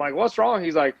face, and I'm like, what's wrong?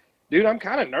 He's like, dude, I'm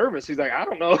kind of nervous. He's like, I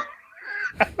don't know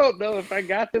I don't know if I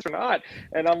got this or not.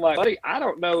 And I'm like, buddy, I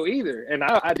don't know either. And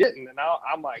I didn't. And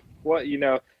I'm like, what,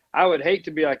 I would hate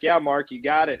to be like, yeah, Mark, you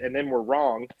got it. And then we're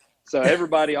wrong. So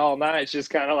everybody all night's just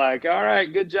kind of like, all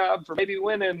right, good job for maybe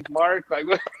winning, Mark. Like,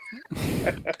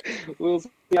 we'll see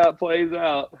how it plays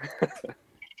out.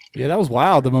 Yeah, that was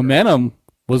wild. The momentum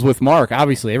was with Mark.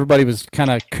 Obviously, everybody was kind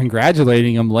of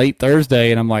congratulating him late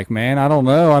Thursday, and I'm like, man, I don't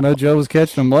know. I know Joe was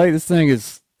catching him late. This thing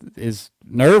is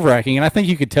nerve wracking, and I think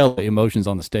you could tell the emotions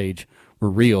on the stage were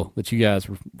real. That you guys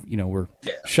were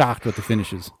shocked with the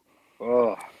finishes.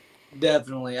 Oh,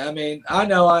 definitely. I mean, I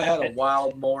know I had a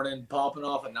wild morning, popping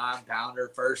off a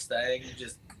 9-pounder first thing.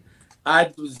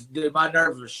 My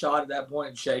nerves were shot at that point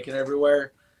and shaking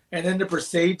everywhere, and then to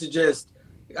proceed to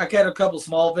I had a couple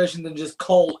small fish and then just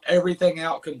cull everything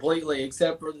out completely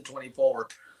except for the 24.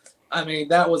 I mean,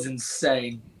 that was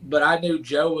insane. But I knew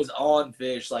Joe was on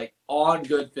fish, like on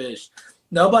good fish.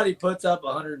 Nobody puts up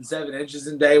 107 inches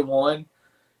in day one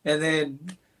and then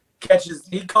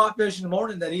he caught fish in the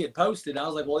morning that he had posted. I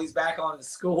was like, well, he's back on his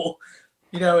school.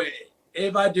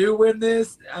 If I do win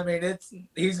this, I mean,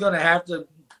 he's going to have to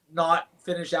not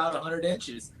finish out 100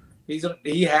 inches. He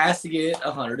has to get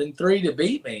 103 to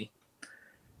beat me.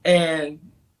 And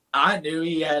I knew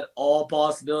he had all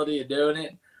possibility of doing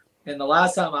it. And the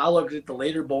last time I looked at the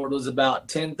leaderboard was about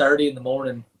 10:30 in the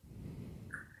morning.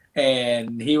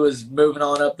 And he was moving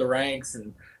on up the ranks.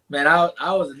 And, man,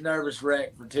 I was a nervous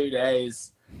wreck for 2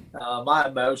 days. My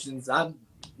emotions, I'm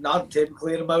not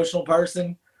typically an emotional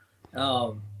person,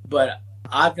 but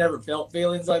I've never felt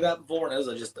feelings like that before. And it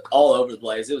was just all over the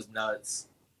place. It was nuts.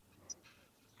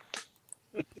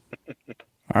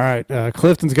 All right,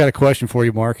 Clifton's got a question for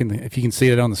you, Mark, and if you can see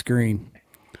it on the screen.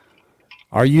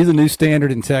 Are you the new standard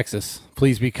in Texas?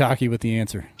 Please be cocky with the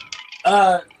answer.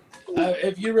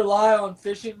 If you rely on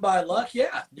fishing by luck,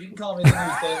 yeah, you can call me the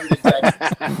new standard in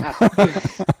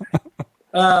Texas.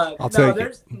 I'll take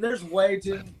it. There's way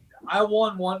too. I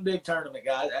won one big tournament,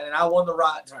 guys, and I won the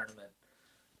right tournament.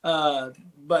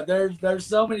 But there's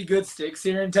so many good sticks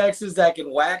here in Texas that can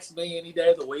wax me any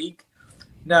day of the week.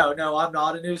 No, I'm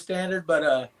not a new standard, but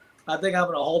I think I'm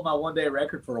going to hold my one-day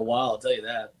record for a while. I'll tell you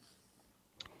that.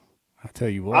 I'll tell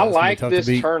you what. I like this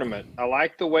tournament. I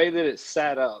like the way that it's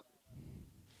set up.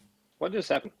 What just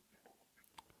happened?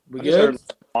 We good?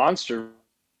 Monster.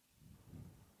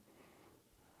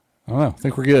 I don't know. I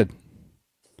think we're good.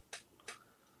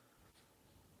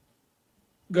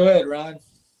 Go ahead, Ryan.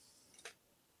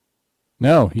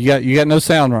 No, you got no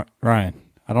sound, Ryan.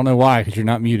 I don't know why, because you're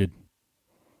not muted.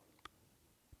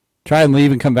 Try and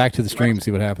leave and come back to the stream and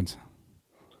see what happens.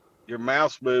 Your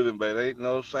mouth's moving, but it ain't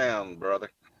no sound, brother.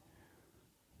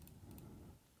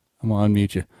 I'm going to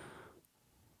unmute you.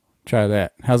 Try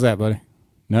that. How's that, buddy?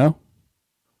 No?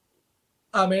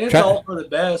 I mean, it's all for the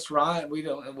best, Ryan.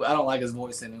 I don't like his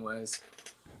voice anyways.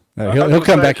 He'll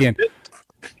come back in.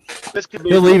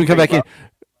 He'll leave and come back in.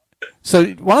 So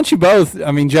why don't you both,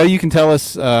 I mean, Joe, you can tell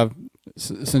us,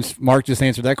 since Mark just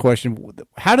answered that question,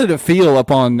 how did it feel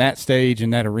up on that stage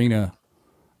in that arena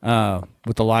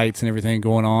with the lights and everything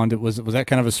going on? Was that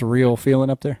kind of a surreal feeling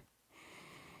up there?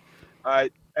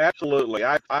 Absolutely.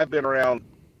 I've been around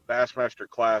Bassmaster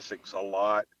Classics a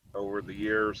lot over the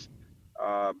years.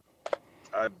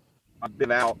 I've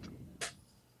been out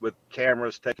with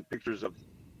cameras taking pictures of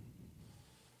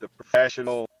the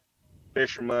professional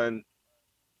fishermen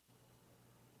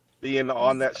being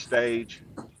on that stage,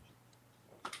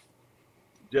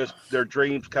 just their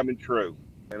dreams coming true.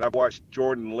 And I've watched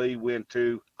Jordan Lee win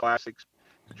 2 classics.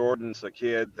 Jordan's a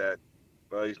kid that,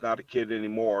 well, he's not a kid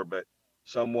anymore, but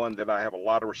someone that I have a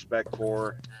lot of respect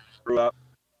for. Grew up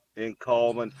in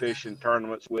Coleman fishing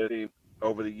tournaments with him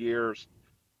over the years.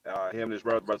 Him and his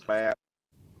brother Matt.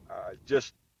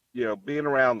 Just, being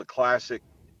around the classic,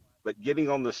 but getting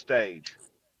on the stage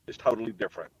is totally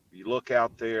different. You look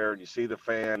out there and you see the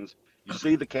fans, you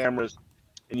see the cameras,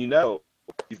 and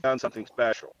you've done something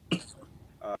special.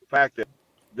 The fact that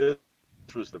this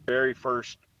was the very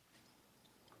first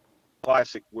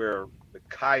classic where the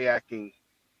kayaking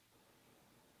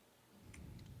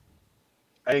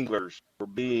anglers were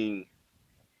being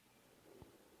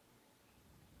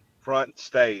front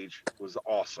stage was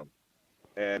awesome.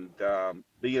 And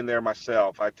being there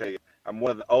myself, I tell you, I'm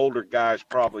one of the older guys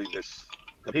probably that's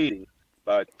competing,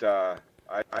 but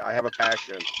I have a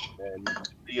passion, and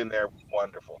being there was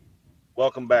wonderful.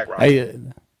 Welcome back,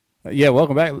 Ryan. Hey,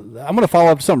 welcome back. I'm going to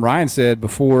follow up to something Ryan said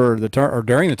before or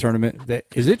during the tournament.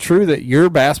 Is it true that your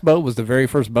bass boat was the very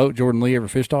first boat Jordan Lee ever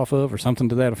fished off of, or something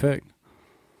to that effect?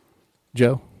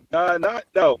 Joe?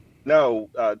 No.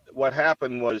 What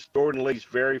happened was Jordan Lee's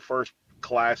very first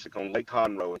classic on Lake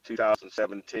Conroe in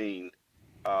 2017.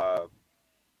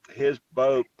 his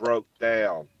boat broke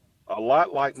down, a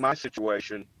lot like my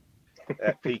situation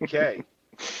at PK.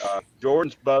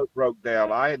 Jordan's boat broke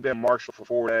down. I had been marshal for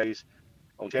 4 days.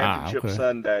 On championship okay.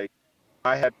 Sunday,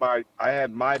 I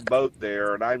had my boat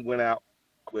there, and I went out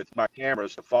with my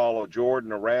cameras to follow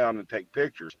Jordan around and take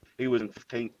pictures. He was in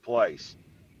 15th place.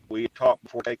 We talked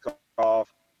before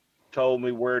takeoff, told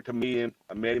me where to meet him.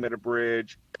 I met him at a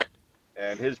bridge,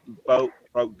 and his boat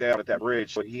broke down at that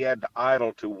bridge, so he had to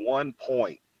idle to one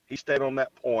point. He stayed on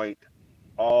that point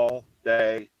all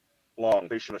day long,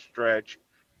 fishing a stretch,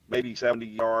 maybe 70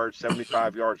 yards,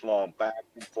 75 yards long, back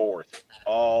and forth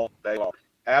all day long.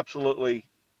 Absolutely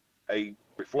a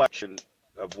reflection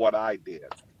of what I did.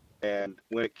 And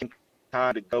when it came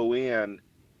time to go in,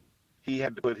 he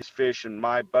had to put his fish in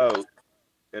my boat,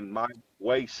 in my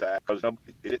weigh sack, because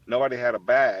nobody had a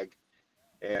bag,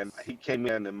 and he came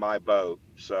in my boat.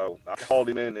 So I hauled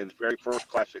him in his very first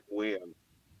classic win.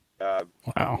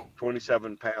 Wow.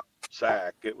 27-pound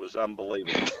sack. It was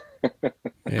unbelievable.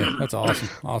 Yeah, that's awesome.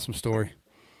 Awesome story.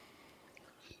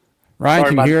 Ryan,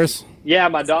 Sorry, can you hear us? Yeah,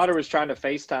 my daughter was trying to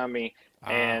FaceTime me,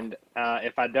 and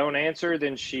if I don't answer,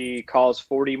 then she calls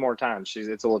 40 more times.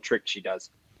 It's a little trick she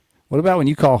does. What about when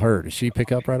you call her? Does she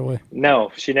pick up right away?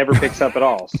 No, she never picks up at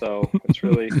all. So it's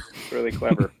really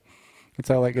clever. That's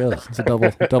how that goes. It's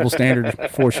a double standard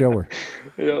for shower.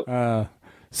 Yep.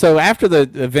 So after the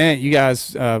event, you guys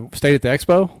stayed at the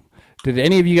expo. Did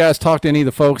any of you guys talk to any of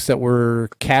the folks that were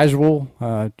casual,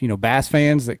 bass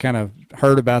fans that kind of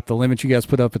heard about the limits you guys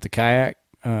put up at the kayak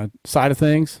side of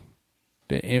things?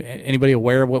 Did anybody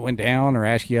aware of what went down or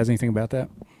ask you guys anything about that?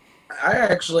 I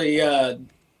actually, on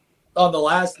the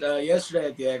last, yesterday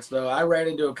at the expo, I ran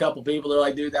into a couple people. They're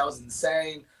like, dude, that was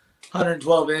insane.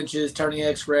 112 inches, turning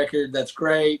X record. That's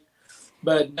great.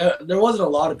 But there wasn't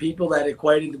a lot of people that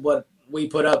equated what we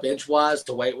put up inch-wise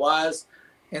to weight-wise.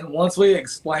 And once we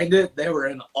explained it, they were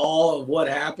in awe of what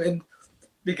happened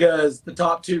because the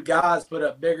top two guys put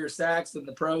up bigger sacks than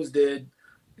the pros did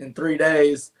in 3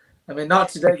 days. I mean, not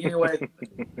to take anything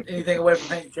away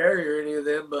from Hank Carey or any of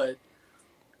them, but,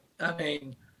 I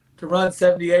mean, to run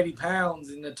 70, 80 pounds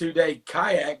in a 2-day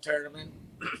kayak tournament,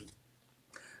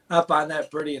 I find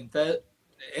that pretty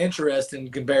interesting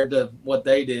compared to what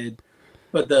they did.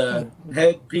 But the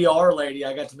head PR lady,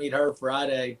 I got to meet her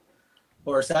Friday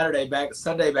or Sunday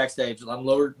backstage.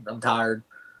 I'm tired.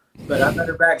 But I met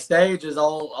her backstage as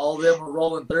all of them were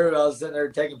rolling through. I was sitting there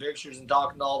taking pictures and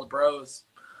talking to all the pros.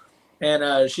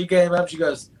 And she came up, she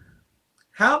goes,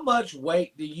 how much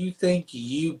weight do you think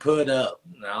you put up?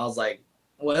 And I was like,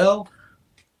 well,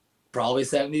 probably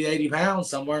 70, 80 pounds,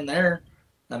 somewhere in there.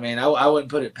 I mean, I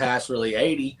wouldn't put it past really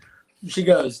 80. She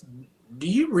goes, do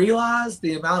you realize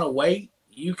the amount of weight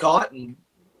you caught in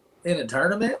a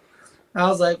tournament? I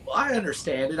was like, well, I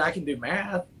understand it. I can do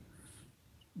math.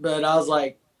 But I was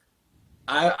like,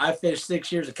 I fished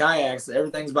 6 years of kayaks.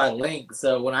 Everything's by length.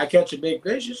 So when I catch a big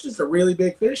fish, it's just a really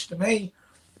big fish to me.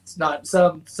 It's not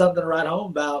something to write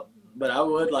home about, but I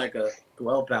would like a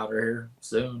 12-pounder here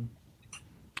soon.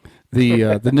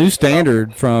 The new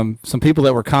standard from some people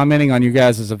that were commenting on you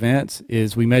guys' events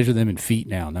is we measure them in feet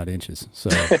now, not inches. So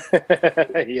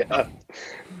Yeah,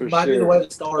 Might be the way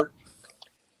to start.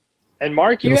 And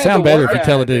Mark, it'll sound better if you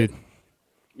tell a dude.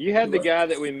 You had the guy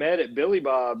that we met at Billy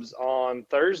Bob's on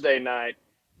Thursday night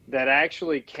that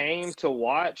actually came to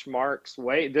watch Mark's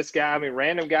weight. This guy,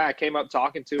 random guy, came up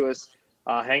talking to us,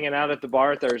 hanging out at the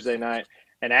bar Thursday night,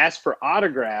 and asked for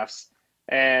autographs.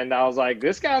 And I was like,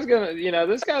 this guy's got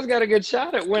a good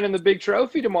shot at winning the big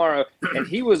trophy tomorrow. And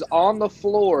he was on the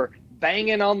floor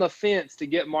banging on the fence to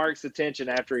get Mark's attention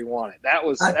after he won it. That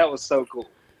was so cool.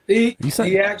 He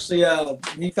actually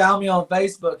he found me on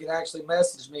Facebook and actually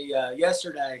messaged me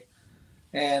yesterday,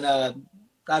 and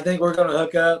I think we're going to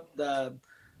hook up.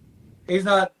 He's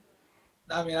not.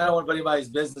 I don't want to put anybody's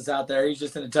business out there. He's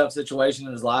just in a tough situation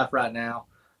in his life right now,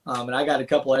 and I got a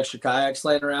couple extra kayaks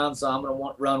laying around, so I'm going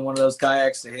to run one of those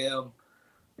kayaks to him,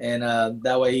 and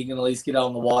that way he can at least get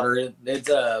on the water. It's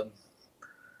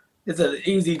an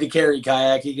easy to carry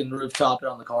kayak. He can rooftop it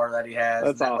on the car that he has.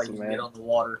 That's that awesome, way he can man. get on the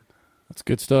water. That's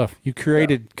good stuff. You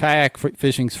created kayak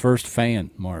fishing's first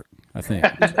fan, Mark, I think.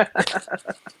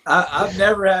 I've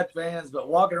never had fans, but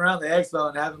walking around the expo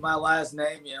and having my last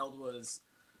name yelled was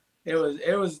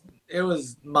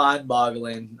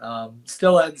mind-boggling.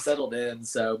 Still hadn't settled in,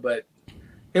 but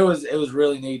it was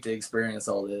really neat to experience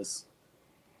all this.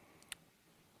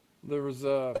 There was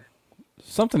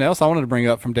something else I wanted to bring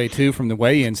up from day 2 from the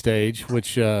weigh-in stage,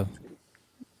 which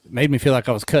made me feel like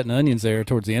I was cutting onions there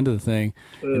towards the end of the thing.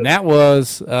 And that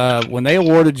was when they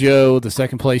awarded Joe the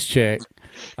second place check.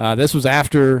 This was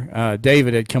after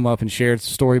David had come up and shared a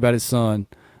story about his son.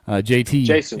 JT.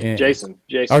 Jason.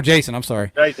 Oh, Jason. I'm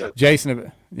sorry. Jason.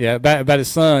 Jason, yeah, about his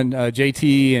son,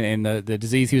 JT, and the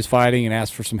disease he was fighting, and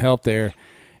asked for some help there.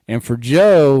 And for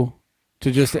Joe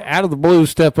to just out of the blue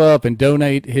step up and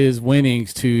donate his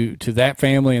winnings to that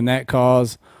family and that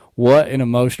cause, what an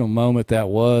emotional moment that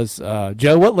was.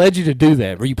 Joe, what led you to do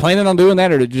that? Were you planning on doing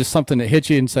that, or did it just something that hit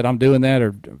you and said, I'm doing that,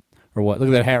 or what? Look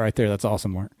at that hat right there. That's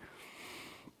awesome, Mark.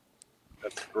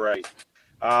 That's great.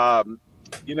 I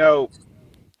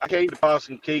came to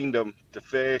Possum Kingdom to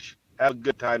fish, have a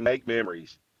good time, make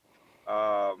memories.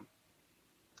 I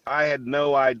had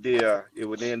no idea it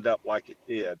would end up like it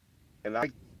did. And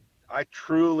I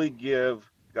truly give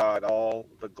God all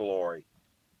the glory.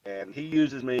 And he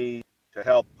uses me to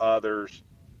help others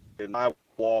in my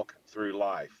walk through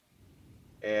life.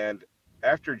 And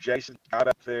after Jason got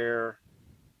up there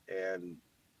and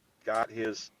got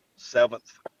his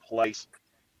 7th place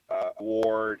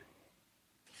award,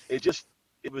 it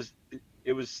was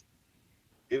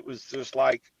just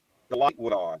like the light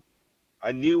went on.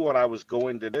 I knew what I was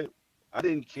going to do. I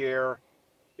didn't care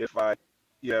if I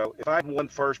won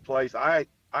first place. I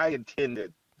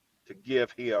intended to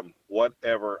give him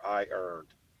whatever I earned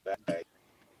that day,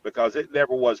 because it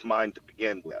never was mine to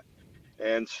begin with.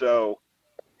 And so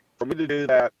for me to do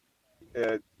that,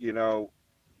 it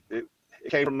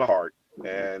came from the heart,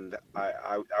 and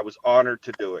I was honored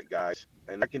to do it, guys.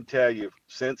 And I can tell you,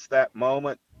 since that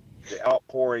moment, the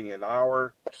outpouring in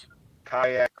our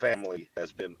kayak family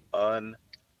has been unbelievable.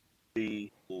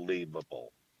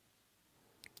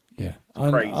 Yeah,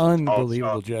 Crazy.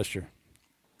 unbelievable Awesome. gesture.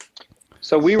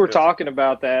 So we were talking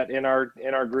about that in our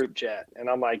group chat, and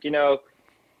I'm like,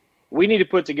 we need to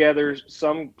put together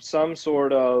some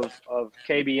sort of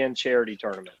KBN charity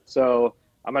tournament. So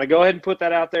I'm going to go ahead and put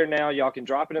that out there now. Y'all can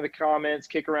drop it in the comments,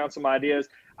 kick around some ideas.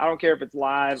 I don't care if it's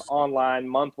live, online,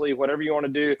 monthly, whatever you want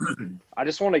to do. I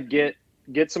just want to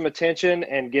get some attention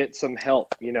and get some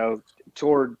help,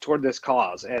 toward this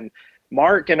cause. And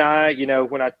Mark and I,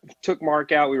 when I took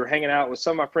Mark out, we were hanging out with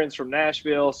some of my friends from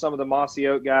Nashville, some of the Mossy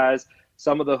Oak guys,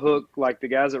 some of the Hook, like the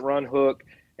guys that run Hook.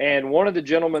 And one of the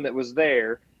gentlemen that was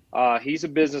there, he's a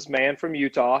businessman from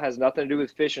Utah, has nothing to do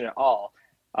with fishing at all.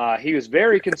 He was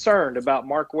very concerned about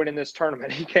Mark winning this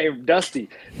tournament. Dusty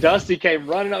came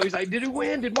running up. He's like, did he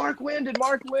win? Did Mark win?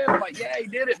 I'm like, yeah, he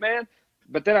did it, man.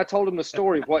 But then I told him the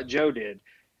story of what Joe did.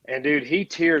 And, dude, he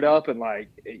teared up and like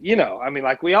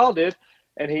we all did.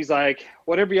 And he's like,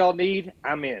 whatever y'all need,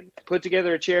 I'm in. Put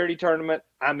together a charity tournament,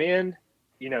 I'm in.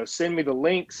 Send me the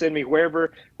link, send me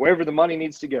wherever the money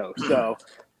needs to go. So,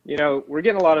 we're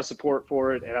getting a lot of support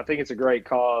for it, and I think it's a great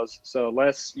cause. So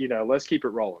let's keep it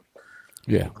rolling.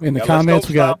 Yeah. In the comments,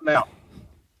 we got now.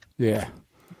 Yeah.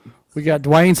 We got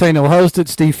Dwayne saying he'll host it.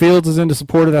 Steve Fields is in to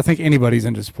support it. I think anybody's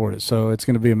in to support it. So it's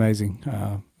going to be amazing.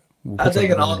 I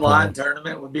think an online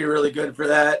tournament would be really good for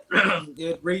that. It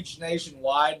would reach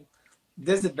nationwide.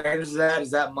 Disadvantage of that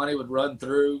is that money would run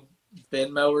through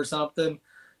Venmo or something.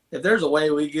 If there's a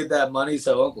way we get that money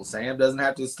so Uncle Sam doesn't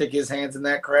have to stick his hands in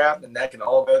that crap and that can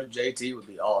all go to JT, would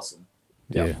be awesome.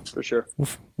 Yeah, for sure.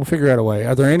 We'll figure out a way.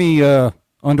 Are there any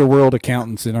underworld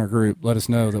accountants in our group? Let us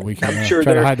know that we can try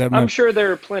to hide that money. I'm sure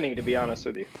there are plenty, to be honest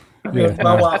with you.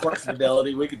 My wife works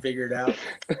Fidelity. We can figure it out.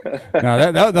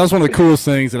 No, that was one of the coolest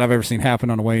things that I've ever seen happen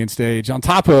on a weigh-in stage. On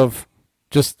top of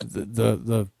just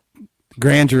the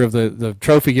grandeur of the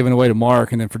trophy given away to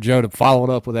Mark, and then for Joe to follow it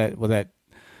up with that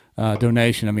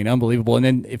donation. I mean, unbelievable. And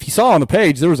then if you saw on the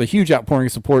page, there was a huge outpouring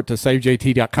of support to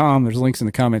SaveJT.com. There's links in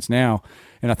the comments now.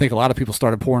 And I think a lot of people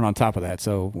started pouring on top of that.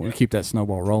 So we'll keep that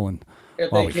snowball rolling.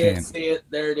 If they can't see it,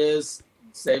 there it is.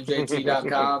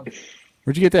 SaveJT.com.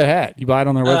 Where'd you get that hat? You buy it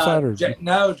on their website? Or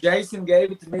No, Jason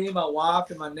gave it to me, my wife,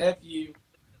 and my nephew.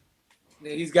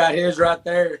 He's got his right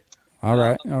there. All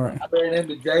right. I ran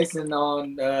into Jason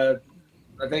on, I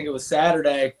think it was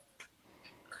Saturday.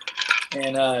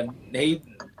 And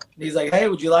he's like, hey,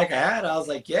 would you like a hat? I was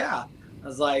like, yeah. I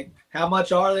was like, how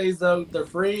much are these though? They're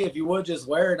free. If you would just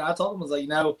wear it. And I told him, I was like,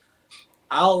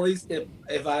 I'll at least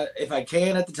if I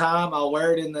can at the time, I'll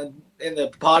wear it in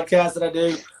the podcast that I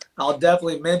do. I'll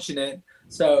definitely mention it.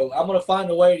 So I'm gonna find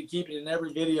a way to keep it in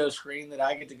every video screen that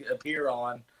I get to appear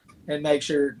on, and make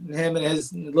sure him and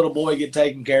his little boy get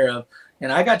taken care of.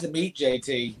 And I got to meet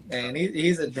JT, and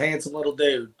he's a handsome little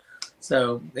dude.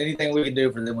 So anything we can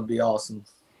do for them would be awesome.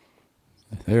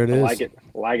 There it is. I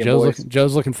like it,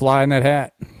 Joe's looking fly in that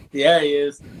hat. Yeah, he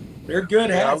is. They're good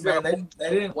hats, man. They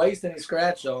didn't waste any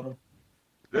scratch on them.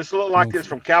 This look like it's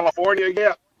from California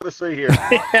yet? Let's see here.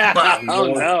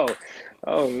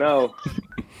 Oh no.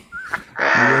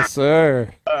 Yes,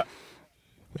 sir.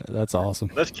 That's awesome.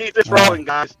 Let's keep this rolling,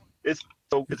 guys. It's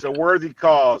a worthy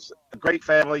cause. a great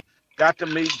family. Got to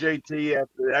meet JT at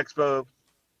the expo.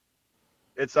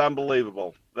 It's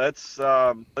unbelievable. Let's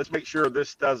make sure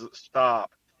this doesn't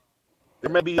stop. There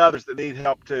may be others that need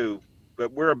help too,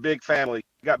 but we're a big family.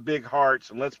 We got big hearts,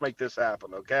 and let's make this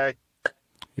happen. Okay.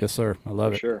 Yes, sir. I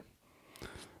love For it. sure.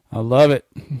 I love it.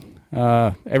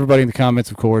 Everybody in the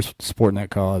comments, of course, supporting that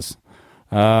cause.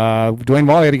 Dwayne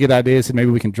Wally had to get ideas, and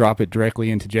maybe we can drop it directly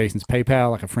into Jason's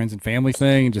PayPal, like a friends and family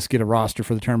thing, and just get a roster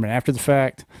for the tournament after the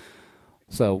fact.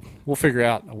 So we'll figure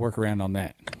out a workaround on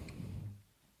that.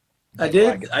 I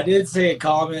did see a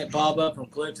comment pop up from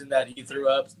Clifton that he threw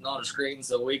up on a screen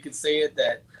so we could see it,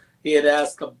 that he had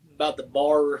asked about the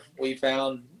bar we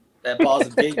found at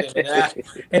Possum Kingdom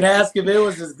and asked if it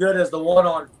was as good as the one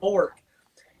on Fork.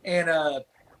 And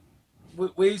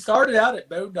we started out at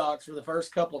Boondocks for the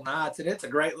first couple nights, and it's a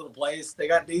great little place. They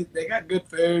got good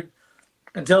food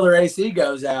until their AC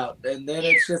goes out, and then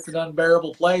it's just an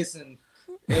unbearable place. And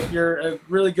if you're a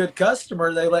really good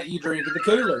customer, they let you drink in the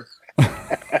cooler. We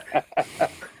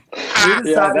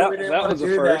decided we didn't want to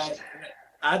do that.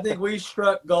 I think we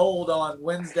struck gold on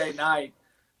Wednesday night.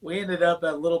 We ended up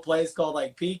at a little place called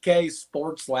like PK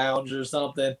Sports Lounge or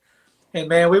something. And,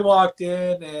 man, we walked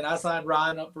in, and I signed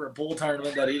Ryan up for a pool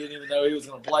tournament that he didn't even know he was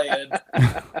going to play in.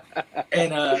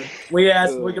 And we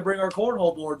asked if we could bring our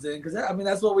cornhole boards in because, I mean,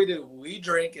 that's what we do. We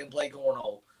drink and play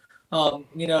cornhole.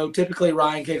 Typically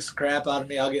Ryan kicks the crap out of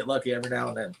me. I'll get lucky every now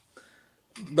and then.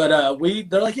 But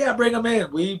they're like, yeah, bring them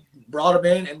in. We brought them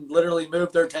in and literally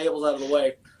moved their tables out of the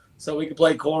way so we could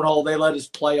play cornhole. They let us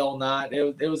play all night.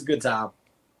 It was a good time.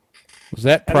 Was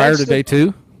that prior to day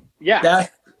two? Yeah.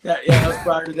 That was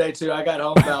prior to day two. I got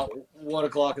home about 1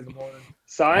 o'clock in the morning.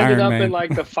 So I ended up Iron in Man.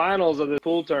 like the finals of the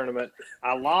pool tournament.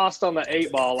 I lost on the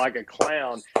 8-ball like a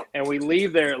clown, and we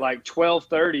leave there at like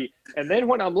 12:30. And then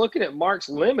when I'm looking at Mark's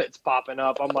limits popping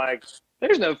up, I'm like,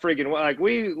 "There's no freaking way!" Like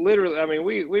we literally, I mean,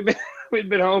 we'd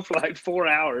been home for like 4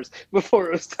 hours before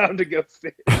it was time to go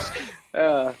fish.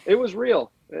 It was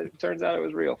real. It turns out it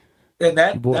was real. And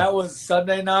that Boy. was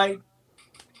Sunday night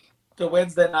to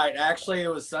Wednesday night. Actually, it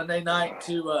was Sunday night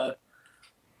to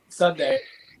Sunday.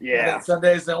 Yeah,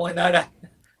 Sunday is the only night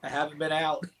I haven't been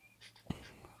out.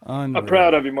 I'm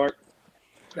proud of you, Mark.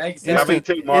 Thanks. Yeah, me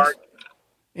too, Mark.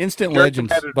 Instant You're legends,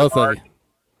 competitive, both Mark. of you.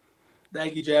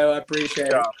 Thank you, Joe. I appreciate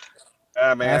it.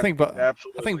 Yeah, man. I think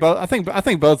absolutely. I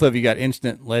think both of you got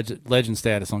instant legend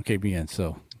status on KBN.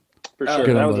 So For Oh, sure.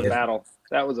 good That on was both. a battle.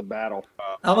 That was a battle.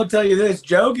 I'm gonna tell you this: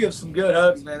 Joe gives some good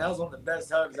hugs, man. That was one of the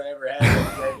best hugs I ever had when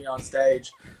he gave me on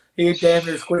stage. He damn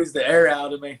near squeezed the air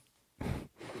out of me.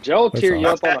 Joe That's tear you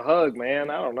up awesome. on a hug, man.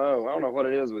 I don't know what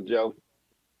it is with Joe.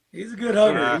 He's a good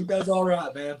hugger. He does all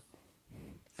right, man.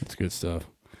 that's good stuff.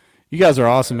 You guys are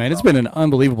awesome, man. It's been an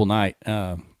unbelievable night.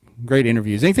 Great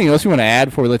interviews. Anything else you want to add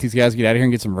before we let these guys get out of here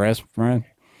and get some rest, Ryan?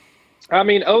 I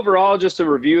mean, overall, just a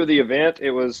review of the event.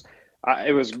 It was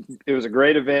a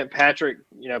great event. Patrick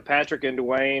and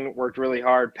Dwayne worked really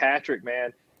hard. Patrick,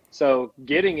 man. So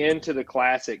getting into the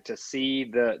Classic to see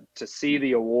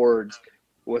the awards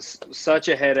was such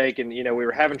a headache, and we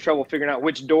were having trouble figuring out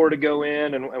which door to go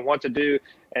in and what to do.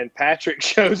 And Patrick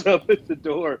shows up at the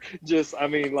door, just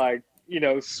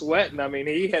sweating. I mean,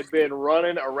 he had been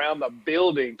running around the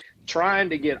building trying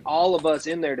to get all of us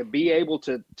in there to be able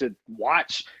to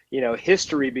watch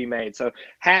history be made. So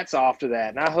hats off to that.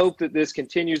 And I hope that this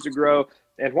continues to grow.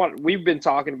 And what we've been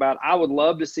talking about, I would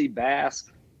love to see Bass,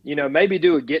 maybe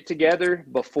do a get together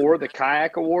before the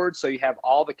kayak awards. So you have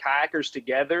all the kayakers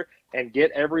together and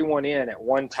get everyone in at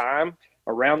one time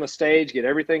around the stage, get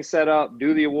everything set up,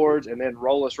 do the awards, and then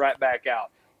roll us right back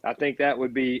out. I think that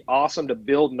would be awesome to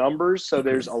build numbers. So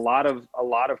there's a lot of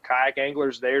kayak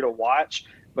anglers there to watch,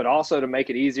 but also to make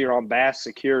it easier on Bass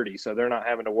security. So they're not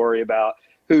having to worry about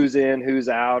who's in, who's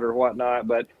out or whatnot.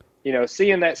 But,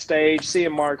 seeing that stage,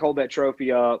 seeing Mark hold that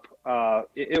trophy up,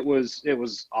 it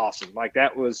was awesome. Like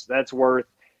that's worth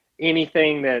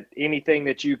anything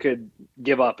that you could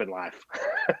give up in life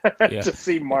Yeah. to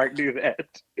see Mark do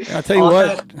that. I'll tell you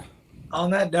what.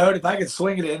 On that note, if I could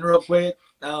swing it in real quick,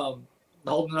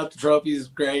 holding up the trophy is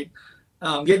great.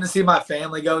 Getting to see my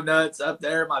family go nuts up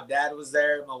there. My dad was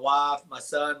there, my wife, my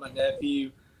son, my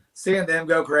nephew. Seeing them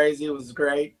go crazy was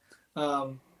great.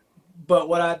 But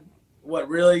what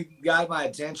really got my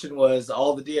attention was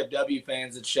all the DFW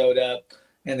fans that showed up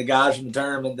and the guys from the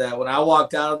tournament. That when I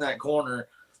walked out in that corner,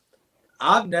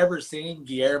 I've never seen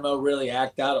Guillermo really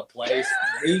act out of place.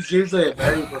 He's usually a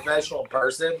very professional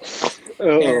person.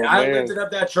 And I lifted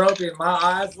up that trophy, and my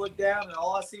eyes looked down, and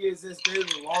all I see is this dude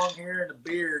with long hair and a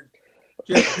beard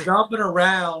just jumping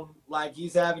around like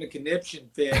he's having a conniption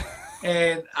fit.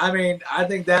 And, I mean, I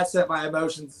think that set my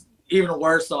emotions even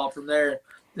worse off from there.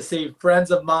 to see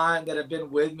friends of mine that have been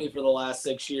with me for the last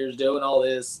 6 years doing all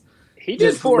this. He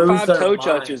did Just 4 or lose 5 their toe mind.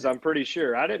 touches, I'm pretty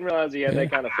sure. I didn't realize he had that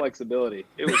kind of flexibility.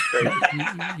 It was crazy.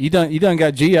 You done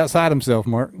got G outside himself,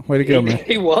 Mark. Way to go, man.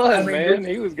 He was, I mean, man.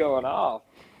 He was going off.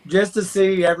 Just to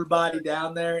see everybody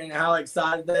down there and how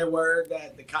excited they were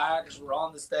that the kayakers were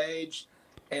on the stage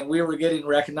and we were getting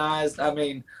recognized. I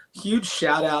mean, huge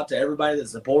shout out to everybody that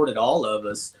supported all of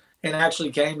us and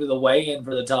actually came to the weigh-in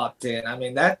for the top 10. I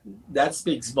mean, that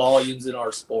speaks volumes in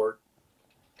our sport.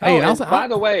 Hey, and and also- by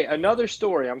the way, another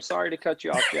story. I'm sorry to cut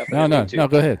you off, Jeff. I No, didn't no, mean to.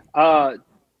 go ahead.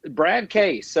 Brad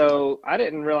Case. So I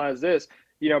didn't realize this.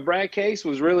 You know, Brad Case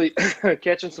was really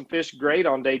catching some fish great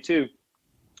on day 2.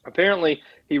 Apparently,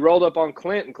 he rolled up on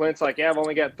Clint, and Clint's like, yeah, I've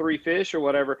only got 3 fish or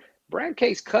whatever. Brad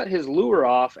Case cut his lure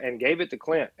off and gave it to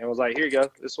Clint and was like, here you go.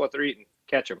 This is what they're eating.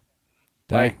 Catch them.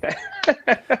 Dang.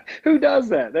 Who does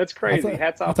that? That's crazy. thought-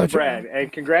 Hats I off to thought you- Brad.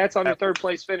 And congrats on your 3rd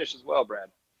place finish as well, Brad.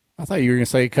 I thought you were gonna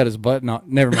say he cut his butt. Not,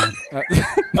 never mind.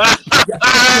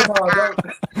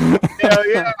 Hell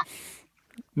yeah.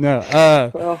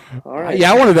 No. Well, all right.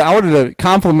 Yeah, I wanted to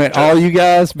compliment all you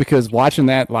guys because watching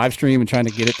that live stream and trying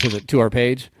to get it to our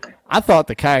page, I thought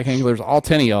the kayak anglers, all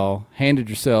 10 of y'all, handed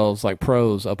yourselves like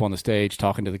pros up on the stage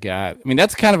talking to the guy. I mean,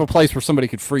 that's kind of a place where somebody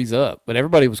could freeze up, but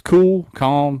everybody was cool,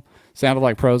 calm, sounded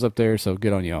like pros up there. So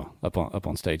good on y'all up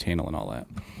on stage handling all that.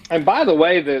 And by the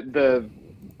way, the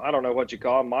I don't know what you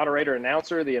call him, moderator,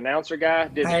 announcer, the announcer guy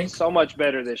did Hank. so much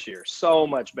better this year. So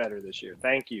much better this year.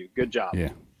 Thank you. Good job. Yeah,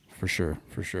 for sure.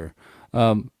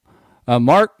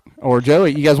 Mark or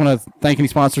Joey, you guys want to thank any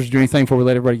sponsors, do anything before we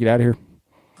let everybody get out of here?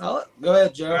 Go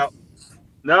ahead, Joe. Well,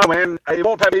 no, man. It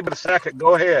won't take me but a second.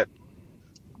 Go ahead.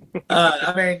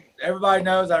 I mean, everybody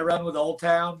knows I run with Old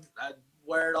Town. I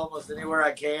wear it almost anywhere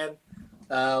I can.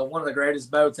 One of the greatest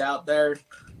boats out there.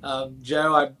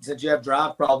 Joe, since you have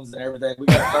drive problems and everything, we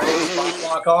got a spot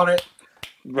lock on it.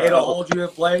 It'll hold you in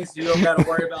place. You don't got to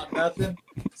worry about nothing.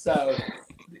 So,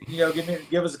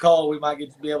 give us a call. We might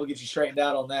be able to get you straightened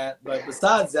out on that. But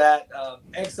besides that,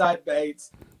 Excite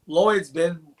Baits, Lloyd's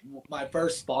been my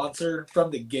first sponsor from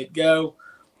the get-go.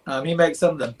 He makes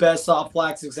some of the best soft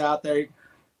plastics out there.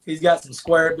 He's got some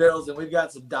square bills, and we've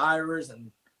got some divers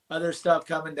and other stuff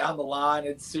coming down the line.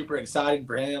 It's super exciting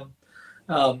for him.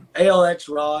 ALX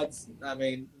rods, I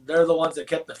mean, they're the ones that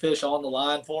kept the fish on the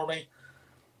line for me.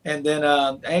 And then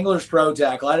Anglers Pro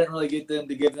Tackle, I didn't really get them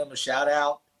to give them a shout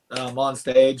out on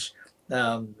stage.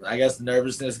 I guess the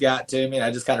nervousness got to me. I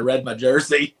just kind of read my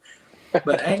jersey.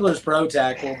 But Anglers Pro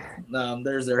Tackle,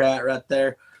 there's their hat right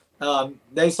there.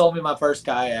 They sold me my first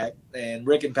kayak, and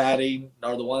Rick and Patty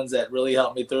are the ones that really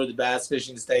helped me through the bass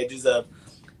fishing stages of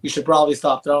you should probably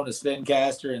stop throwing a spin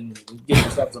caster and get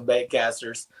yourself some bait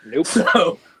casters. Nope.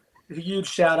 So huge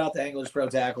shout out to Anglers Pro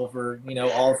Tackle for,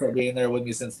 also being there with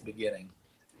me since the beginning.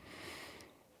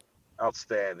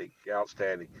 Outstanding.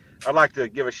 I'd like to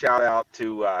give a shout out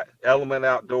to Element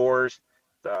Outdoors,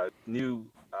 the new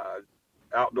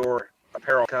outdoor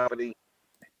apparel company.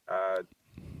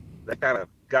 They kind of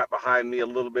got behind me a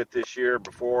little bit this year.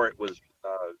 Before it was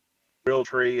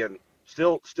Realtree, and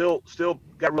still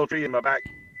got Realtree in my back.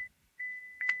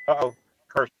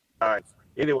 Curse time.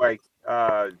 Anyway,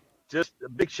 just a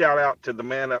big shout out to the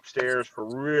man upstairs for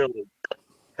really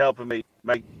helping me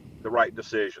make the right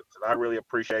decisions. And I really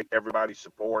appreciate everybody's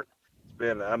support. It's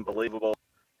been unbelievable.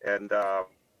 And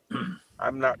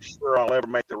I'm not sure I'll ever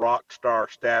make the rock star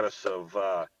status of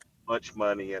much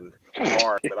money and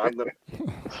Mark, but I'm gonna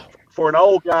for an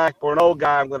old guy,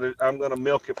 I'm gonna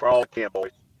milk it for all the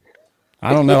boys.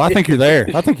 I don't know. I think you're there.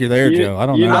 Joe. I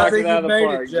don't You know. knocked think it out of you the made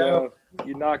park, it, Joe. Joe.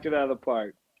 You knocked it out of the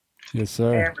park. Yes,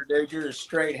 sir. Hammer, dude. You're a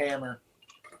straight hammer.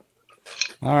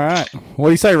 All right. What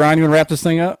do you say, Ryan? You want to wrap this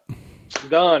thing up?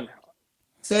 Done.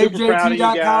 Super proud of you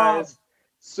SaveJT.com. guys.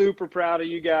 Super proud of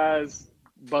you guys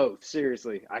both.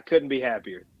 Seriously, I couldn't be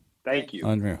happier. Thank you.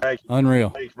 Unreal. Thank you. Unreal.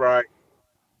 Thanks, Brian.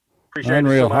 Appreciate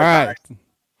Unreal. it so All much. right.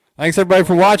 Thanks, everybody,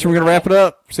 for watching. We're going to wrap it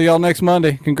up. See y'all next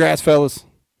Monday. Congrats, fellas.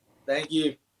 Thank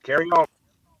you. Carry on.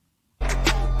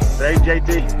 Save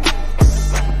JT.